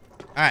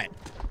 Alright.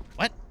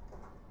 What?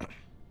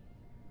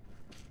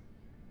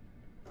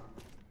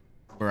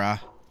 Bruh.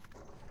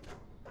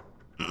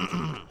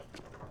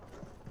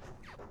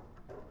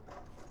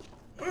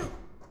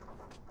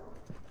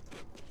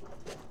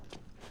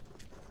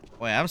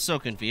 Wait, I'm so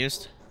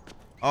confused.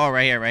 Oh,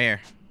 right here, right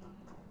here.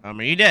 Are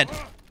you dead?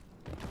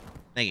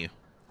 Thank you.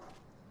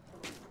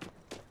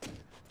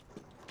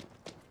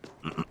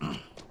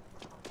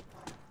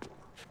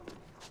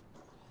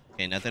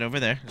 Okay, nothing over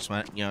there. Just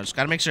want, just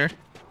gotta make sure.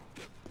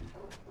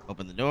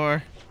 Open the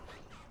door.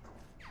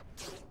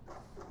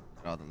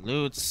 Get all the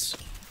loots.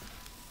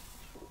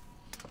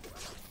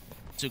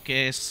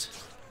 Suitcase.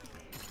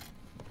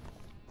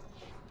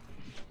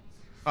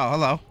 Oh,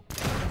 hello.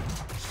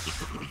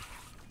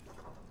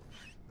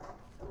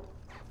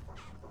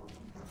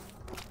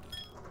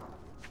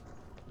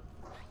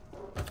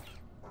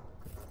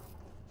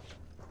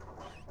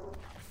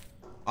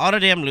 All the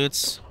damn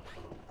loots.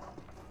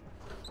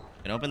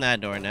 Can open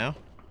that door now.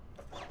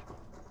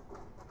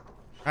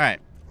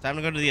 Alright, time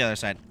to go to the other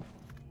side.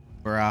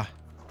 Bruh.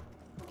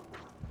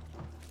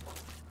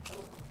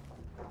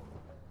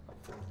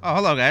 Oh,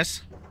 hello,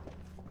 guys.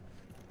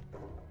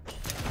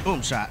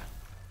 Boom shot.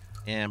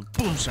 And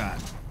boom shot.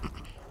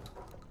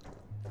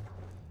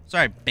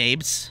 Sorry,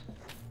 babes.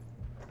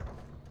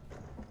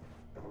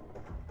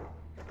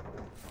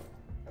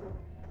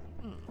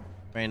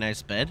 Very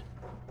nice bed.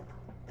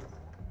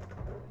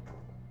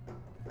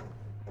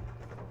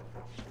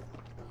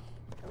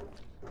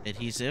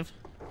 Adhesive.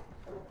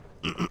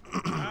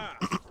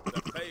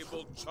 The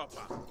fabled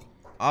chopper.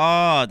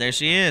 Oh, there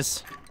she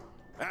is.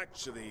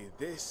 Actually,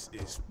 this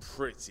is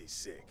pretty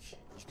sick.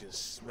 You can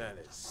smell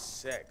it.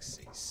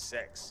 Sexy,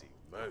 sexy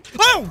motion.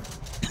 Oh!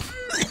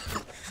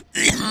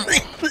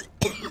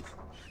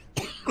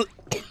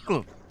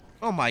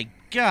 Oh my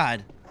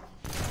god.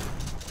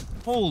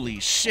 Holy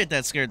shit,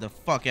 that scared the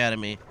fuck out of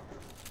me.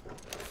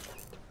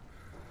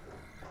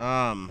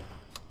 Alright,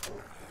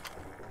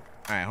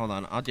 hold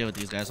on. I'll deal with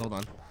these guys. Hold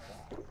on.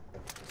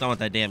 Done with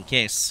that damn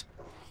case.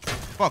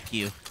 Fuck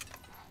you.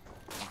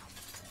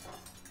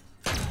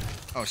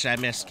 Oh shit, I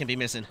missed. Can be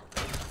missing.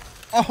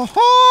 Oh ho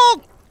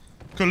ho!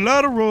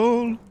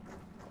 Collateral.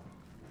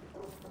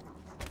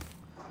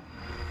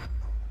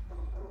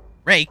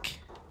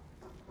 Rake.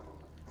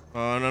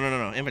 Oh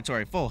no.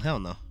 Inventory full. Hell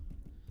no.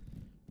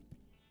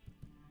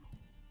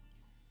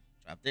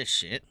 Drop this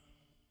shit.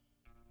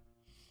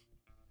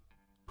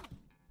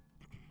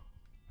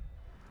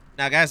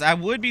 Now, guys, I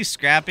would be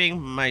scrapping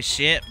my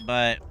shit,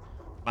 but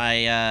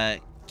my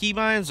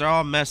keybinds are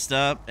all messed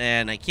up,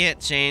 and I can't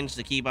change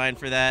the keybind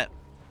for that.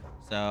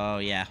 So,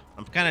 yeah,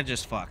 I'm kind of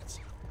just fucked.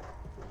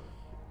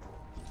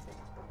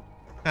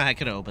 I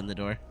could have opened the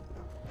door,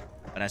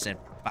 but I said,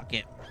 fuck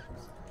it.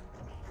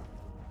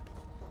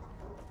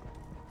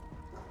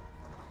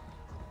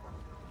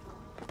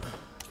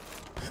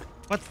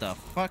 What the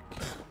fuck?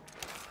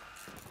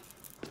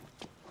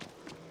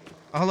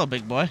 Oh, hello,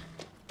 big boy.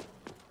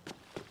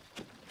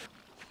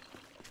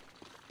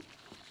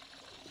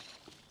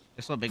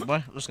 Guess what, big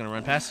boy? I'm just gonna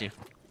run past you.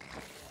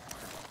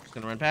 Just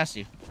gonna run past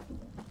you.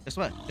 Guess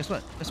what? Guess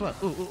what? Guess what?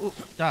 Ooh.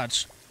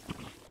 Dodge.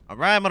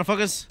 Alright,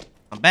 motherfuckers.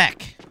 I'm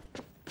back.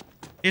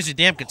 Here's your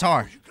damn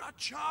guitar. Oh, you got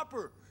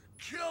Chopper.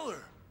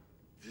 Killer.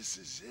 This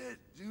is it.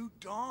 New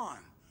Dawn.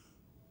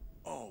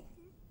 Oh,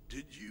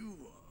 did you...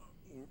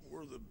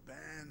 were the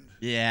band...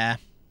 Yeah.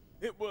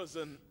 It was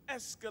an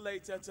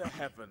escalator to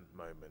heaven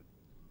moment.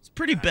 It's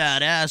pretty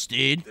badass,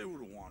 dude. They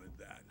would have wanted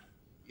that.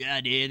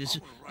 Yeah, dude. It's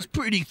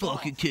pretty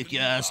fucking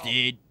kick-ass,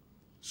 dude.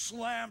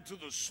 Slam to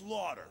the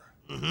slaughter.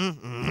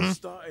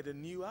 Started a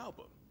new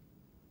album.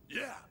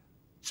 Yeah.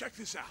 Check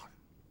this out.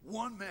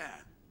 One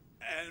man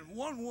and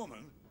one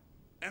woman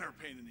and her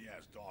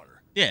pain-in-the-ass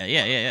daughter.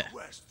 Yeah.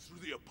 Quest through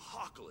the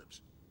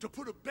apocalypse to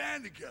put a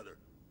band together.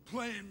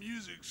 Playing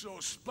music so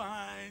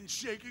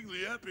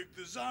spine-shakingly epic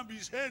the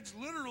zombies' heads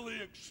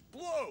literally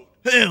explode.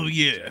 Hell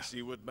yeah.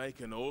 Jesse would make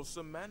an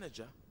awesome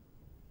manager.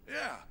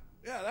 Yeah,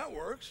 that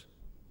works.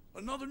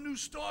 Another new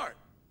start.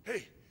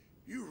 Hey,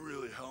 you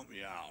really helped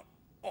me out.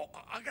 Oh,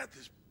 I got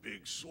this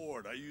big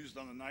sword I used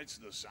on the Knights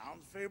of the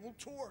Sound Fable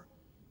tour.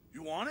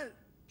 You want it?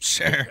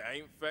 Sure. It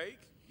ain't fake?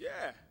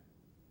 Yeah.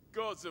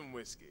 Got some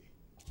whiskey.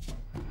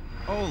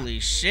 Holy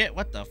shit,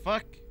 what the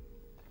fuck?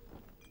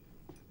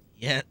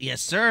 Yeah,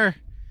 yes, sir.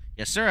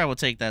 Yes, sir, I will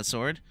take that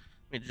sword.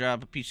 Let me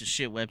drop a piece of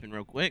shit weapon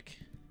real quick.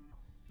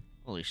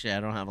 Holy shit, I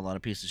don't have a lot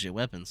of piece of shit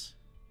weapons.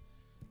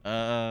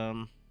 Yeah,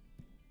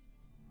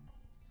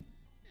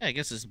 I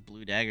guess this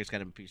blue dagger's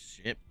kind of a piece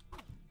of shit.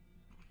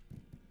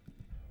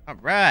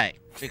 Alright,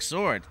 big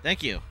sword.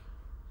 Thank you.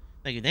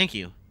 Thank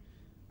you.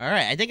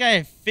 Alright, I think I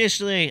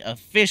officially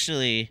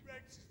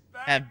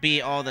have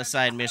beat all the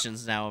side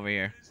missions now over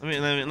here.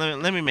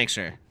 Let me make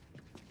sure.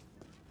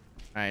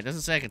 All right,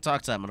 doesn't say I can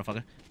talk to that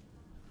motherfucker.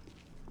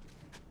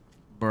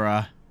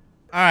 Bruh.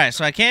 All right,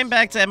 so I came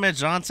back to Emmett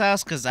John's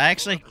house because I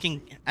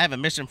have a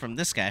mission from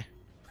this guy.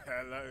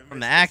 Hello, From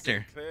Mr. the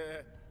actor.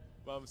 Sinclair.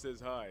 Mum says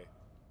hi.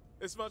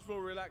 It's much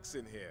more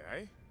relaxing here,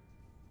 eh?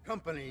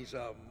 Company's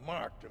a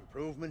marked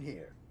improvement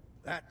here.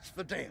 That's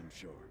for damn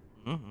sure.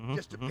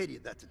 Just a pity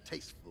that the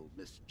tasteful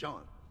Miss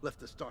John left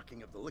the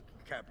stocking of the liquor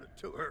cabinet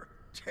to her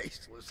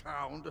tasteless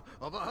hound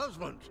of a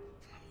husband.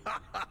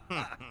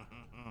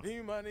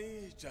 New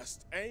money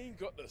just ain't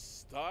got the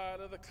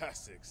style of the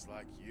classics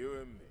like you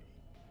and me.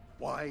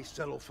 Why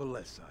settle for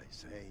less, I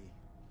say?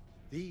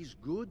 These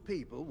good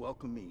people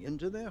welcome me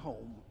into their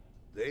home.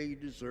 They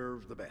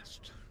deserve the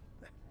best.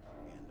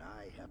 And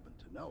I happen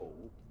to know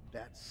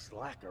that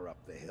slacker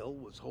up the hill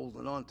was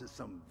holding on to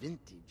some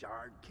vintage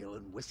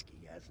hard-killing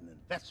whiskey as an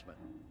investment.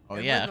 Oh,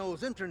 and yeah. when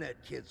those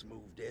internet kids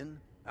moved in,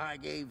 I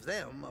gave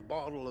them a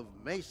bottle of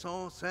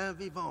Maison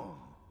Saint-Vivant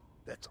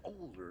that's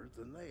older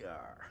than they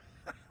are.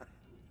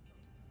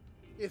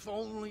 If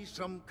only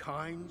some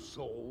kind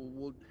soul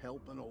would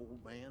help an old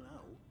man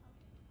out,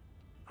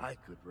 I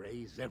could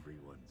raise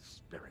everyone's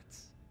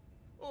spirits.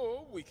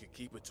 Or we could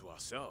keep it to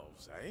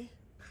ourselves, eh?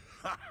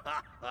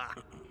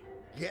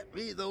 Get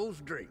me those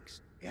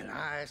drinks, and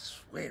I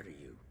swear to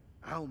you,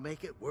 I'll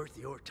make it worth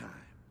your time.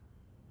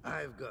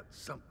 I've got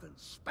something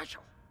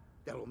special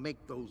that'll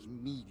make those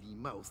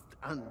mealy-mouthed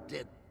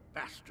undead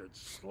bastards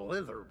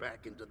slither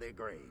back into their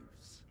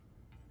graves.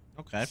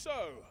 Okay.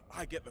 So,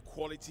 I get the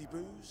quality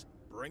booze,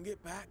 bring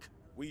it back,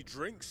 we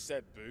drink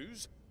said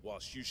booze,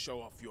 whilst you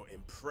show off your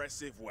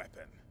impressive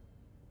weapon.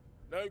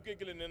 No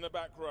giggling in the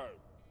back row.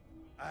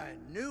 I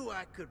knew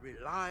I could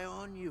rely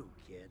on you,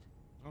 kid.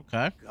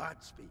 Okay.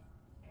 Godspeed.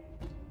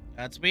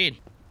 Godspeed.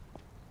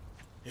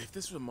 If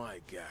this were my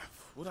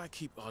gaff, would I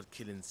keep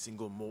hard-killing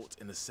single malt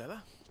in the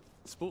cellar?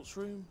 Sports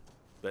room?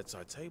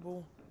 Bedside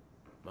table?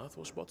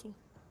 Mouthwash bottle?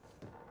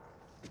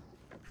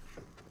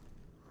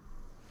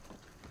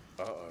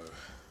 Uh-oh.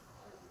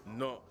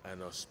 Not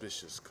an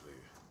auspicious clue.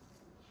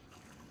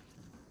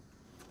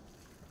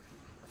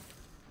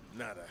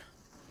 Nada.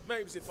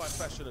 Maybe if I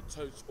fashion a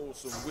totes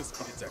awesome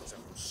whiskey detector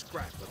from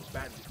scrap and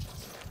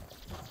bandages.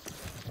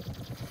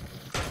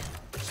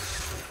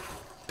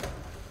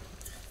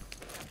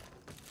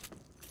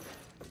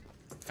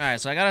 Alright,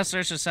 so I gotta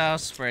search this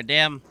house for a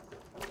damn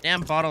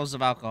bottles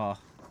of alcohol.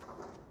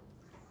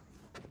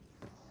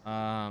 Wait.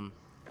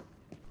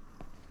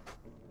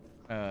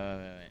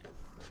 Yeah,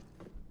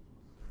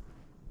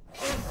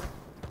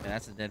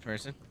 that's a dead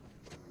person.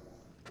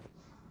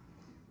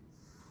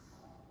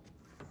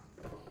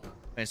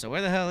 Wait, so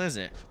where the hell is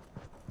it?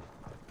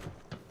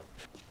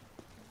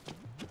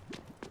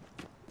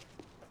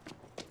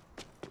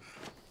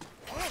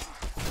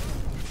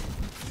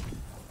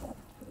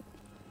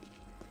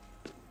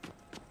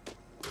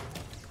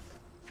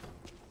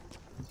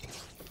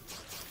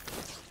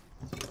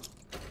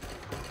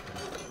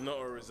 Not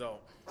a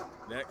result.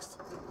 Next.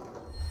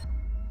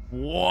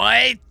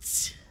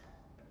 What?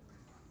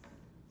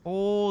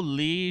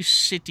 Holy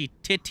shitty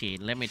titty.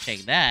 Let me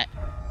take that.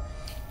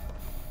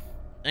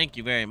 Thank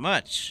you very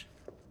much.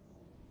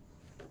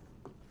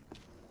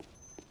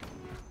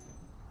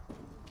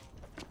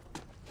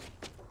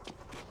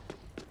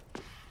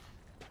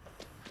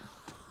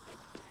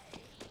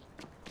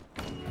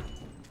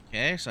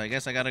 Okay, so I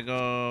guess I gotta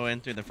go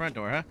in through the front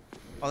door, huh?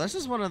 Oh, this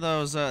is one of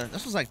those,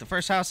 this was like the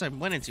first house I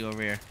went into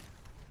over here.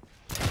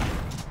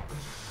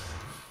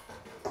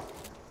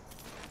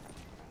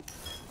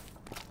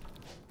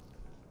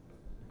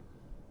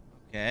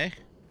 Okay.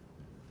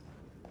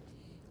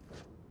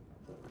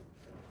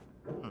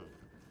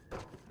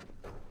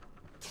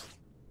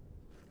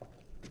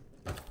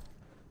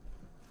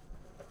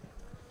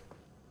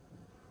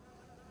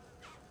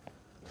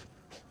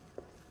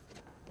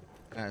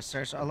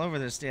 Search all over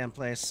this damn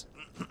place.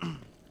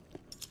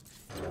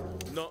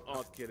 Not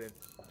hard kidding.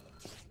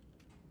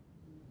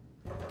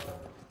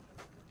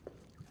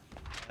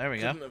 There we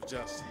go. Couldn't have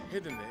just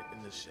hidden it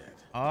in the shed.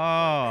 Oh.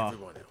 Like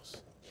everyone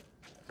else.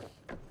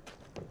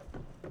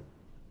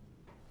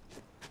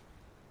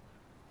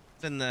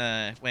 It's in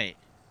the... Wait.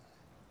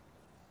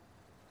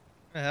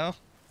 What the hell?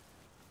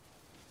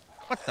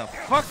 What the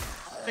fuck?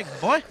 Big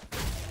boy?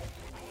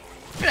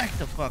 Back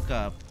the fuck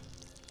up.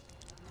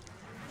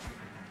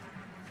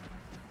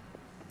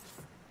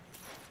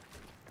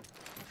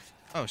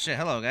 Oh shit,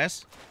 hello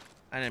guys.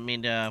 I didn't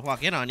mean to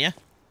walk in on you.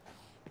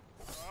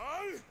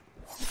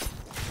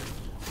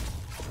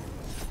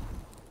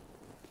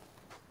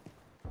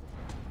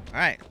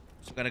 Alright,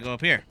 so gotta go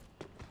up here.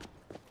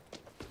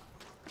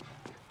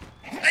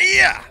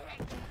 Yeah.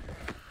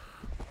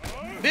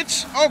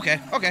 Bitch!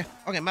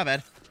 Okay, my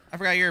bad. I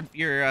forgot you're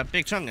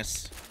Big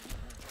Chungus.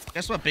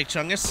 Guess what, Big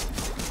Chungus?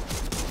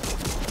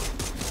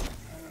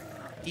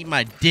 Eat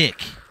my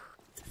dick.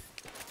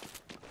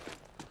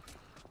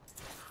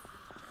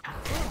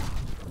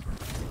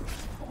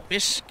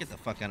 Fish, get the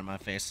fuck out of my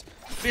face.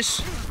 Fish,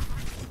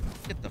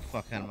 get the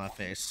fuck out of my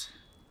face.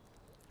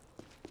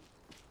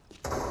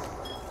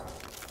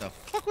 The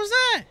fuck was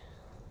that?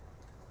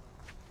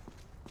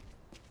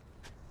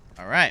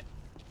 Alright.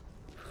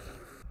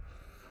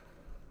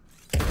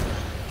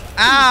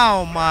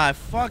 Ow, my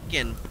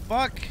fucking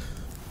fuck.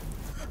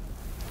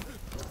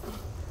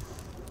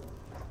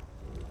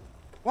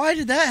 Why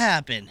did that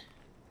happen?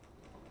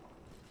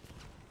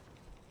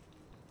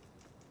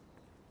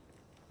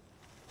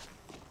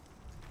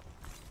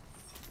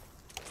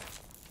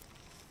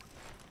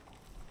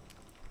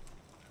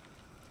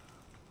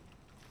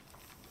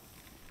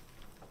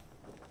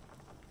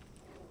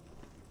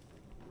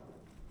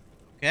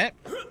 Okay.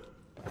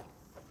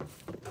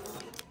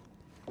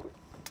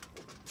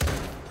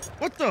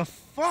 What the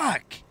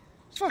fuck?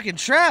 It's fucking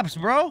traps,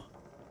 bro.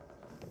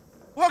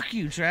 Fuck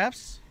you,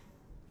 traps.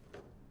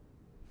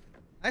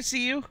 I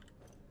see you.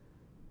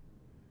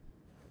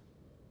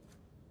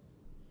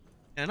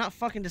 Can I not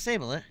fucking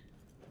disable it?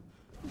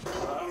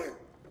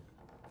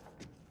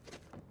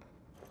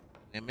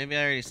 Yeah, maybe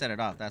I already set it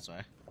off, that's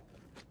why.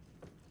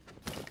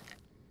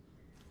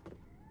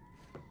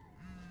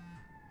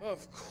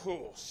 Of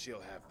course she'll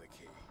have the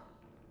key.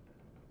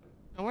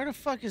 Now where the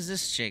fuck is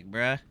this chick,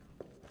 bruh?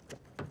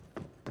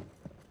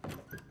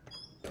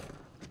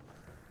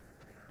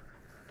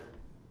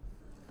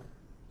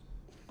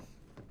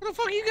 What the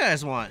fuck you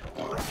guys want?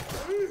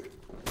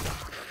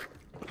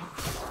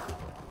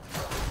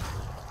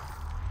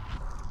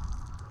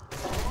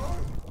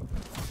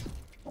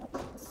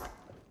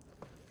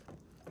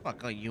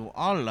 Fuck are you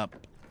all up?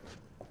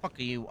 Fuck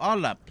are you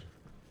all up?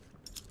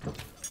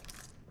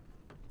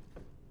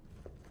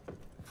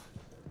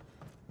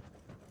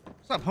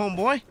 What's up,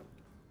 homeboy?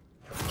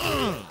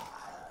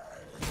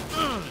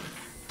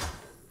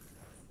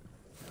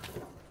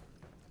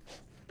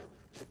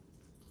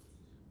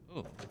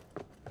 Ooh.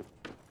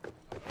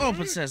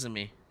 Open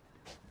sesame.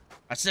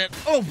 I said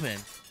open.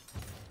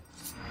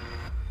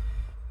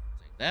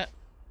 Take that.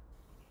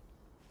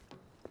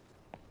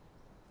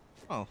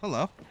 Oh,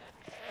 hello.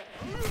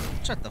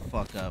 Shut the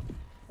fuck up.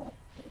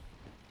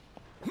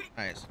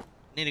 Alright, so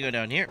need to go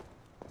down here.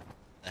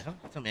 The hell?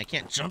 Tell me I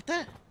can't jump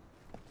that?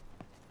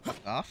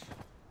 Fuck off.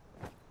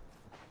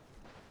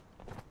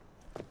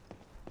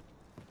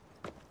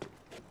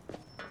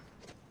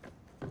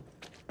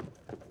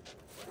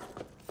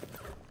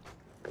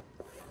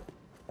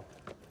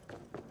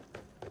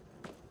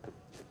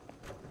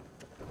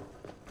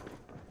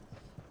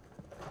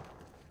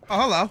 Oh,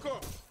 hello.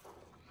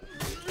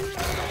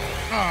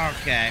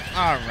 Okay,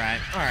 alright.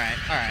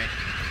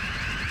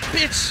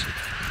 Bitch!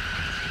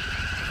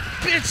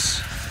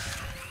 Bitch!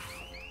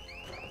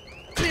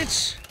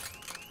 Bitch!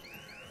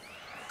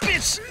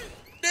 Bitch!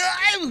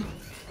 No!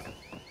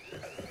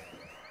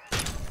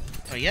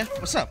 Oh yeah?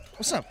 What's up?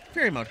 What's up?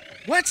 Fury mode.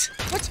 What?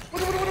 What?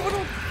 What?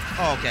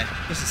 Oh, okay.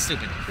 This is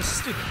stupid. This is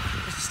stupid.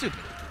 This is stupid.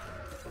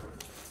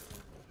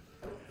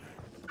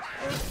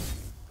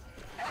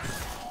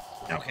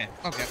 Okay.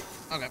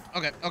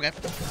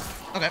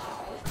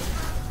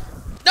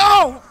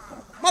 No!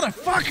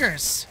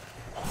 Motherfuckers!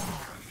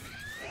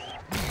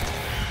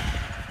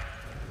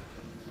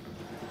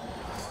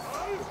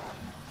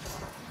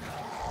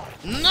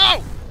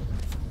 No!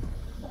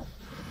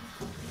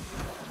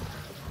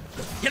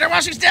 Get our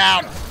washings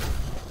down!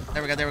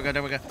 There we go.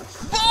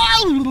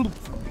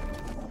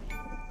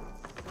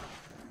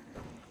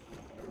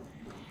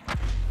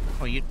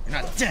 Oh, you're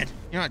not dead.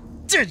 You're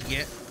not dead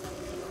yet.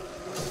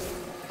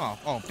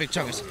 Oh, Big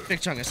Chungus.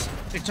 What's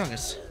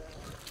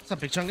up,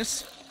 Big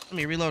Chungus? Let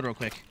me reload real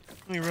quick.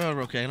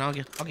 And I'll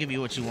give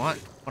you what you want,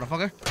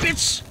 motherfucker.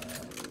 Bitch!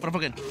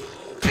 Motherfucking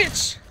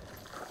bitch!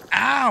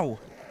 Ow!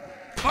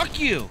 Fuck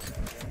you!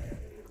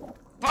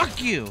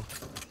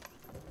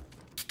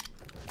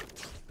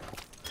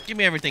 Give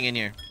me everything in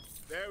here.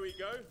 There we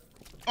go.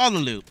 All the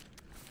loot.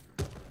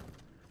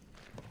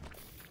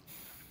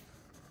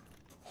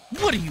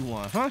 What do you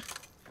want, huh?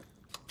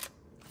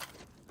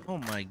 Oh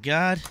my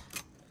god.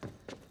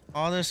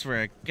 All this for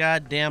a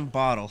goddamn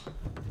bottle.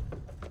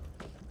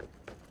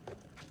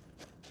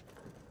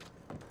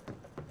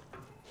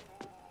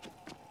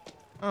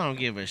 I don't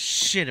give a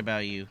shit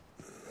about you,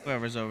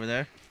 whoever's over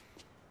there.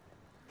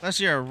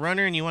 Unless you're a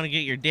runner and you want to get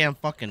your damn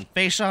fucking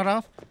face shot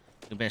off,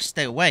 you better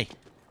stay away.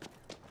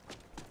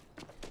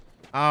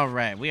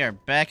 Alright, we are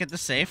back at the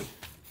safe.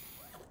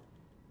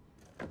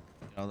 Get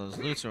all those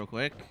loots real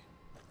quick.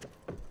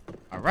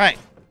 Alright,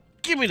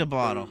 give me the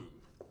bottle.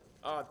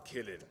 Hard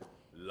killing.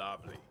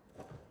 Lovely.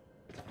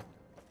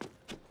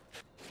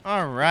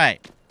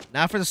 Alright,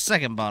 now for the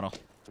second bottle.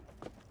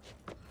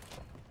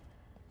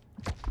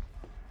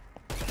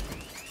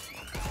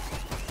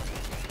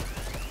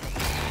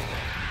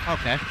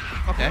 Okay.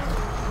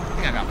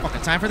 Think I got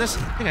fucking time for this?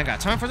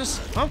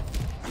 Huh?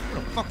 Who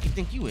the fuck you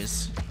think you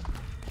is?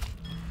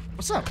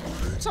 What's up,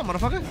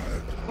 motherfucker?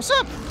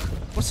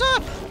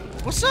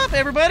 What's up,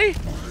 everybody?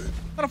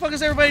 What the fuck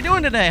is everybody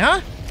doing today,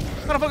 huh?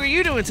 What the fuck are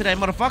you doing today,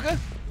 motherfucker?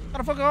 What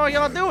the fuck are all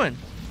y'all doing?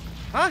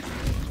 Huh?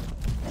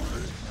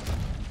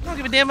 I don't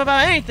give a damn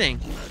about anything.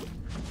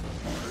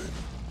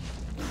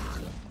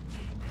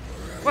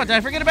 What, did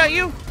I forget about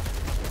you?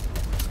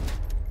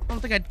 I don't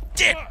think I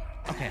did.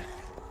 Okay.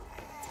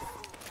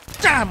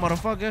 Die,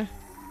 motherfucker.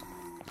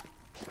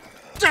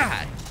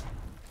 Die.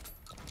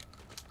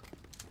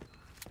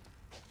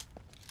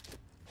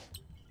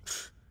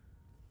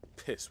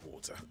 Piss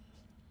water.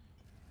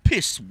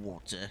 Piss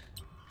water.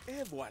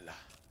 Et voila.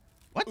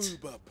 What?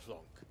 Uber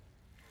plonk.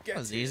 That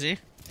was Get it. easy.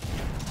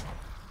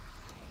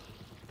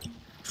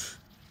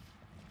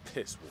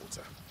 Piss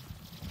water.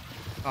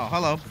 Oh,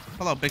 hello.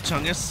 Hello, Big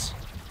Chungus.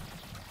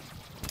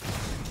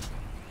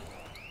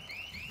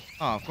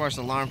 Oh, of course,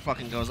 the alarm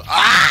fucking goes.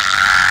 Ah!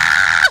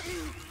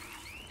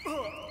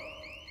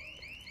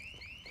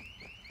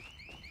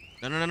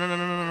 No, no, no, no, no,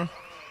 no, no.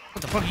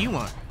 What the fuck do you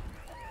want?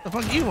 What the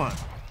fuck do you want?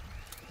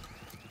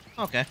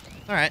 Okay.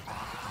 Alright.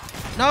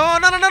 No,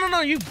 no, no, no, no,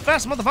 no, you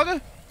fast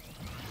motherfucker.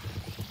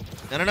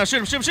 No, no, no, shoot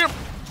him, shoot him, shoot him.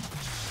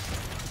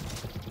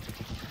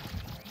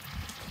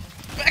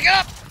 Back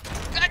up!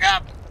 Back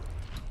up!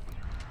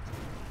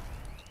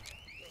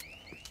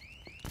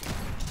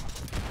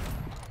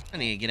 I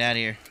need to get out of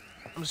here.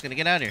 I'm just gonna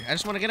get out of here. I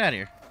just want to get out of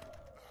here.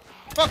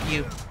 Fuck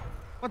you.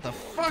 What the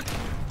fuck?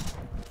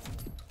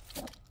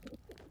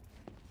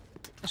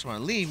 I just want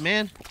to leave,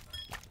 man.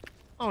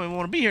 I don't even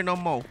want to be here no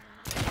more.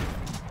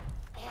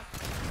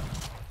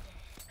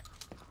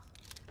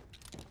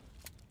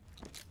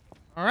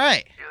 All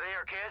right. You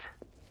there, kid?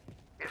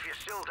 If you're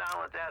still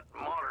down at that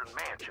modern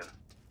mansion,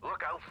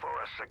 look out for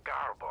a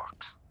cigar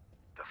box.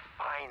 The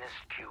finest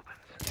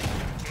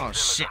Cubans. Oh,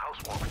 shit.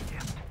 Housewarming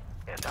gift.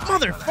 And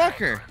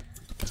Motherfucker.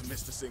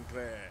 Mr.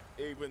 Sinclair,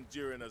 even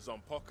during a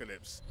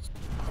zompocalypse,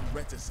 I'm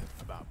reticent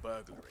about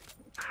burglary.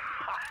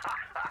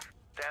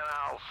 Then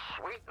I'll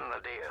sweeten the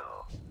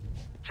deal.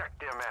 Check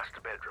their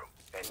master bedroom,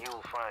 and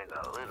you'll find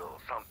a little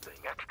something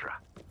extra.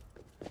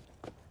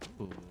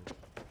 Ooh.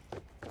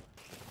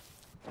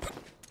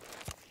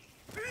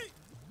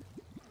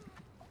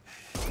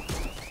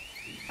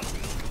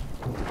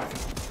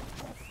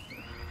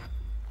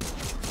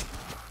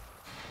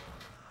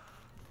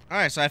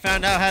 Alright, so I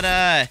found out how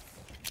to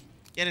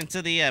get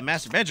into the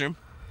master bedroom.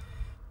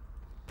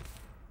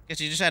 Guess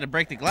you just had to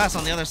break the glass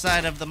on the other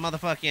side of the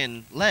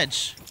motherfucking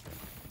ledge.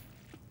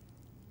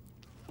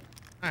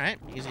 Alright,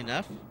 easy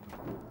enough.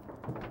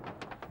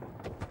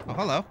 Oh,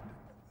 hello.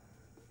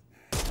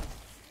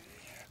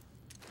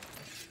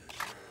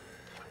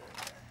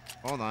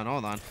 Hold on,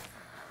 hold on.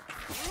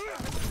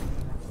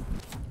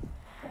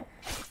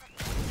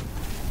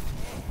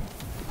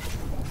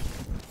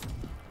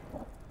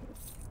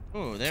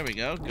 Oh, there we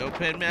go. Go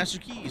pen master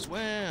keys.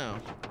 Wow.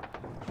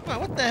 Wow,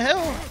 what the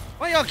hell?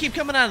 Why y'all keep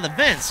coming out of the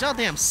vents? Y'all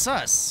damn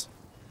sus.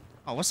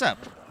 Oh, what's up?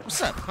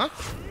 What's up, huh?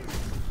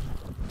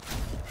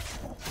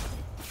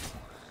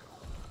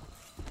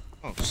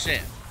 Oh,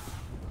 shit.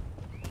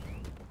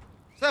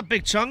 What's up,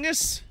 Big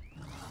Chungus?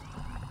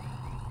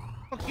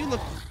 Fuck, you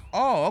look...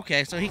 Oh,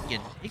 okay, so he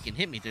can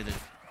hit me through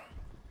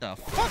the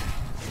fuck?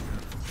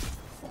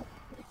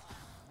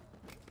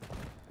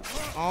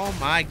 Oh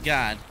my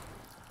god.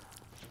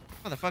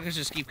 Motherfuckers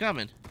just keep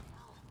coming.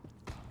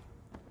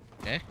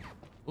 Okay.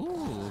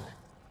 Ooh.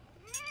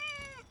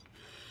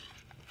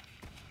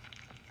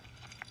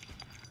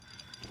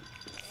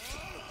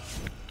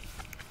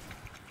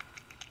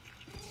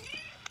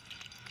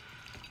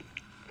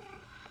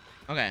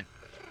 Okay.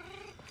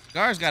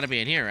 Cigar's gotta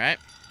be in here, right?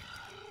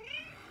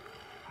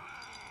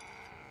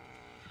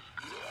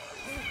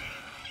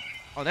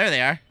 Oh, there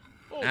they are.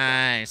 Okay.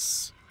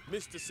 Nice.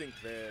 Mr.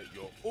 Sinclair,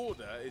 your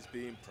order is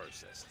being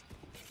processed.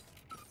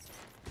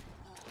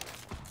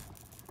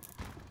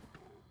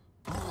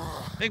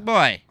 Big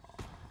boy.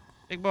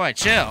 Big boy,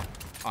 chill.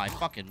 Oh, I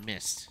fucking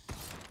missed.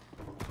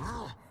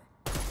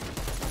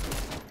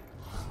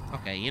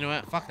 Okay, you know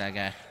what? Fuck that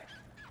guy.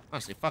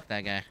 Honestly, fuck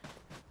that guy. I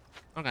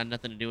don't got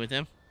nothing to do with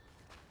him.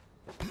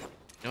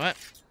 You know what?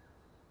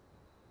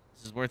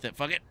 This is worth it.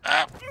 Fuck it.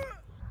 Ah.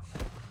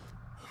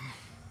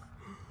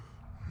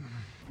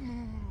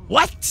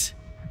 What?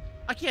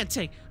 I can't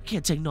take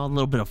no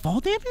little bit of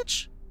fall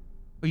damage?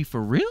 Are you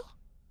for real?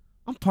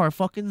 I'm part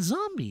fucking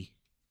zombie.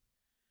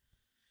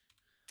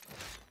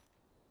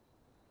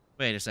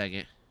 Wait a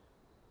second.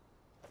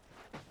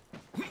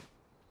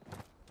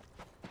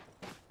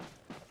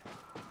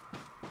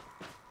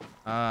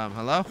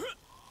 Hello?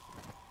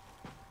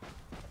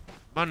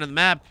 I'm onto the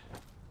map.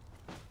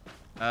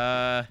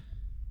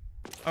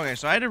 Okay,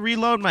 so I had to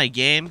reload my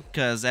game,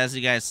 because as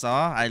you guys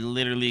saw, I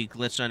literally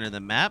glitched under the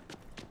map.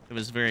 It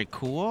was very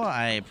cool.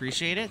 I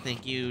appreciate it.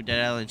 Thank you,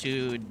 Dead Island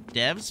 2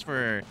 devs,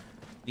 for,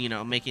 you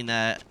know, making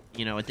that,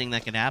 you know, a thing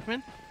that could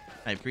happen.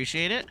 I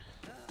appreciate it.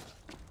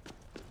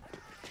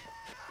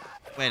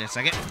 Wait a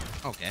second.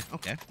 Okay.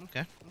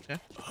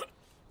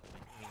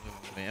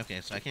 Wait,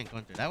 okay, so I can't go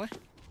in through that way?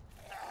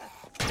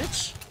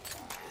 Bitch.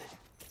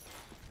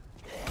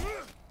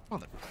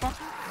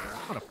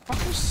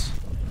 Motherfuckers.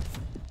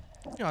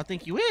 Who y'all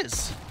think you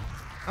is?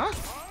 Huh?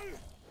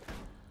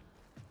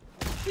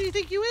 Who do you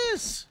think you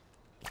is?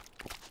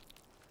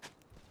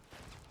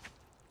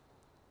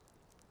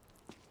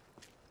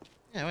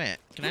 Yeah, wait.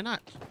 Can I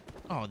not?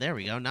 Oh, there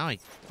we go. Now I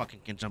fucking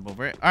can jump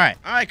over it. Alright.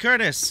 Alright,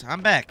 Curtis.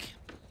 I'm back.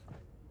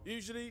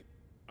 Usually,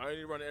 I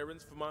only run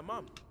errands for my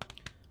mum.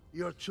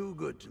 You're too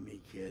good to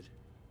me, kid.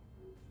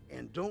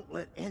 And don't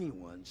let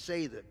anyone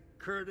say that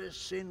Curtis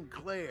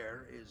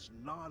Sinclair is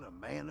not a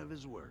man of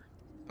his word.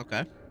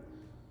 Okay.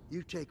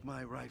 You take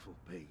my rifle,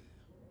 Piggy.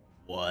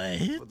 What?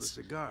 For the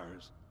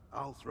cigars,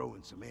 I'll throw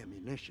in some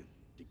ammunition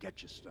to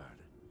get you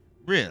started.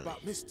 Really?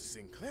 But Mr.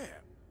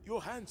 Sinclair,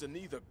 your hands are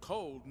neither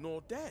cold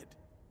nor dead.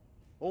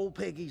 Old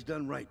Peggy's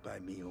done right by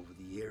me over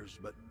the years,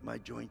 but my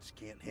joints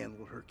can't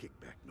handle her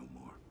kickback no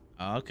more.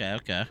 Oh, okay,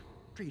 okay.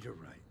 Treat her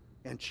right,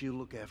 and she'll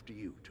look after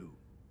you, too.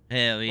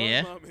 Hell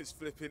yeah. My mum is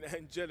flipping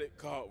angelic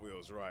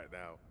cartwheels right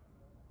now.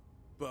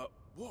 But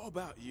what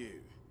about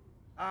you?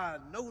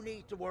 No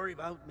need to worry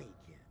about me,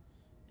 kid.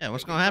 Yeah,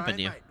 what's Take gonna it happen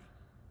to you? fine by me.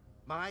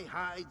 My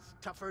hide's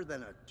tougher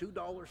than a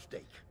 $2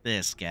 steak.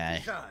 This guy.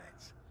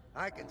 Besides,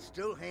 I can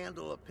still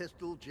handle a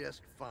pistol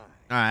just fine.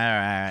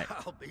 Alright.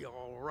 I'll be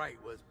all right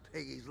with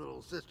Peggy's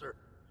little sister,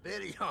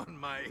 Betty, on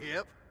my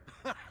hip.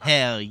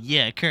 Hell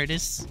yeah,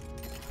 Curtis.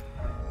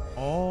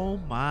 Oh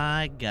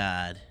my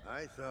god.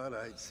 I thought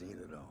I'd seen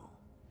it all.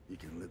 You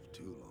can live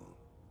too long.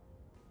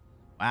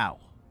 Wow.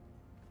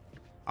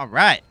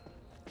 Alright.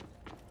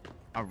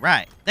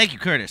 Alright. Thank you,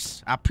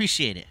 Curtis. I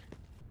appreciate it.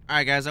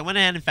 Alright, guys. I went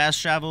ahead and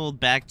fast traveled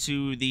back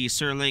to the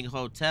Serling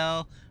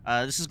Hotel.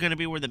 This is going to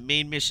be where the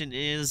main mission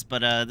is,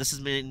 but this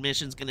main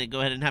mission's going to go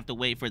ahead and have to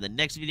wait for the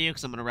next video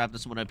because I'm going to wrap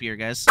this one up here,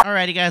 guys.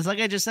 Alrighty, guys, like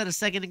I just said a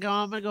second ago,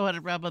 I'm going to go ahead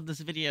and wrap up this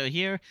video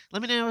here.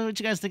 Let me know what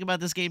you guys think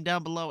about this game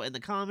down below in the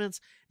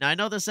comments. Now, I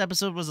know this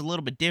episode was a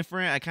little bit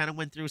different. I kind of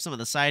went through some of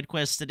the side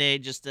quests today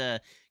just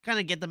to kind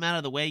of get them out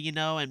of the way, you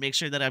know, and make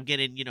sure that I'm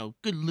getting, you know,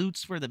 good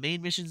loots for the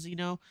main missions, you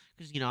know,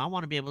 because, you know, I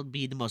want to be able to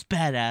be the most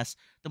badass,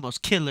 the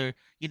most killer,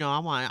 you know, I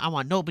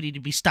want nobody to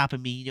be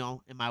stopping me, you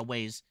know, in my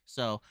ways.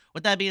 So,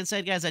 with that being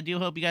said, guys, I do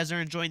hope you guys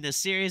are enjoying this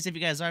series. If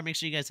you guys are, make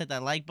sure you guys hit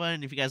that like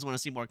button. If you guys want to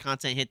see more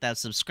content, hit that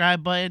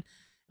subscribe button. And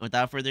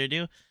without further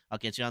ado, I'll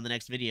catch you on the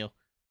next video.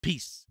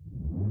 Peace.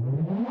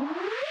 Wow.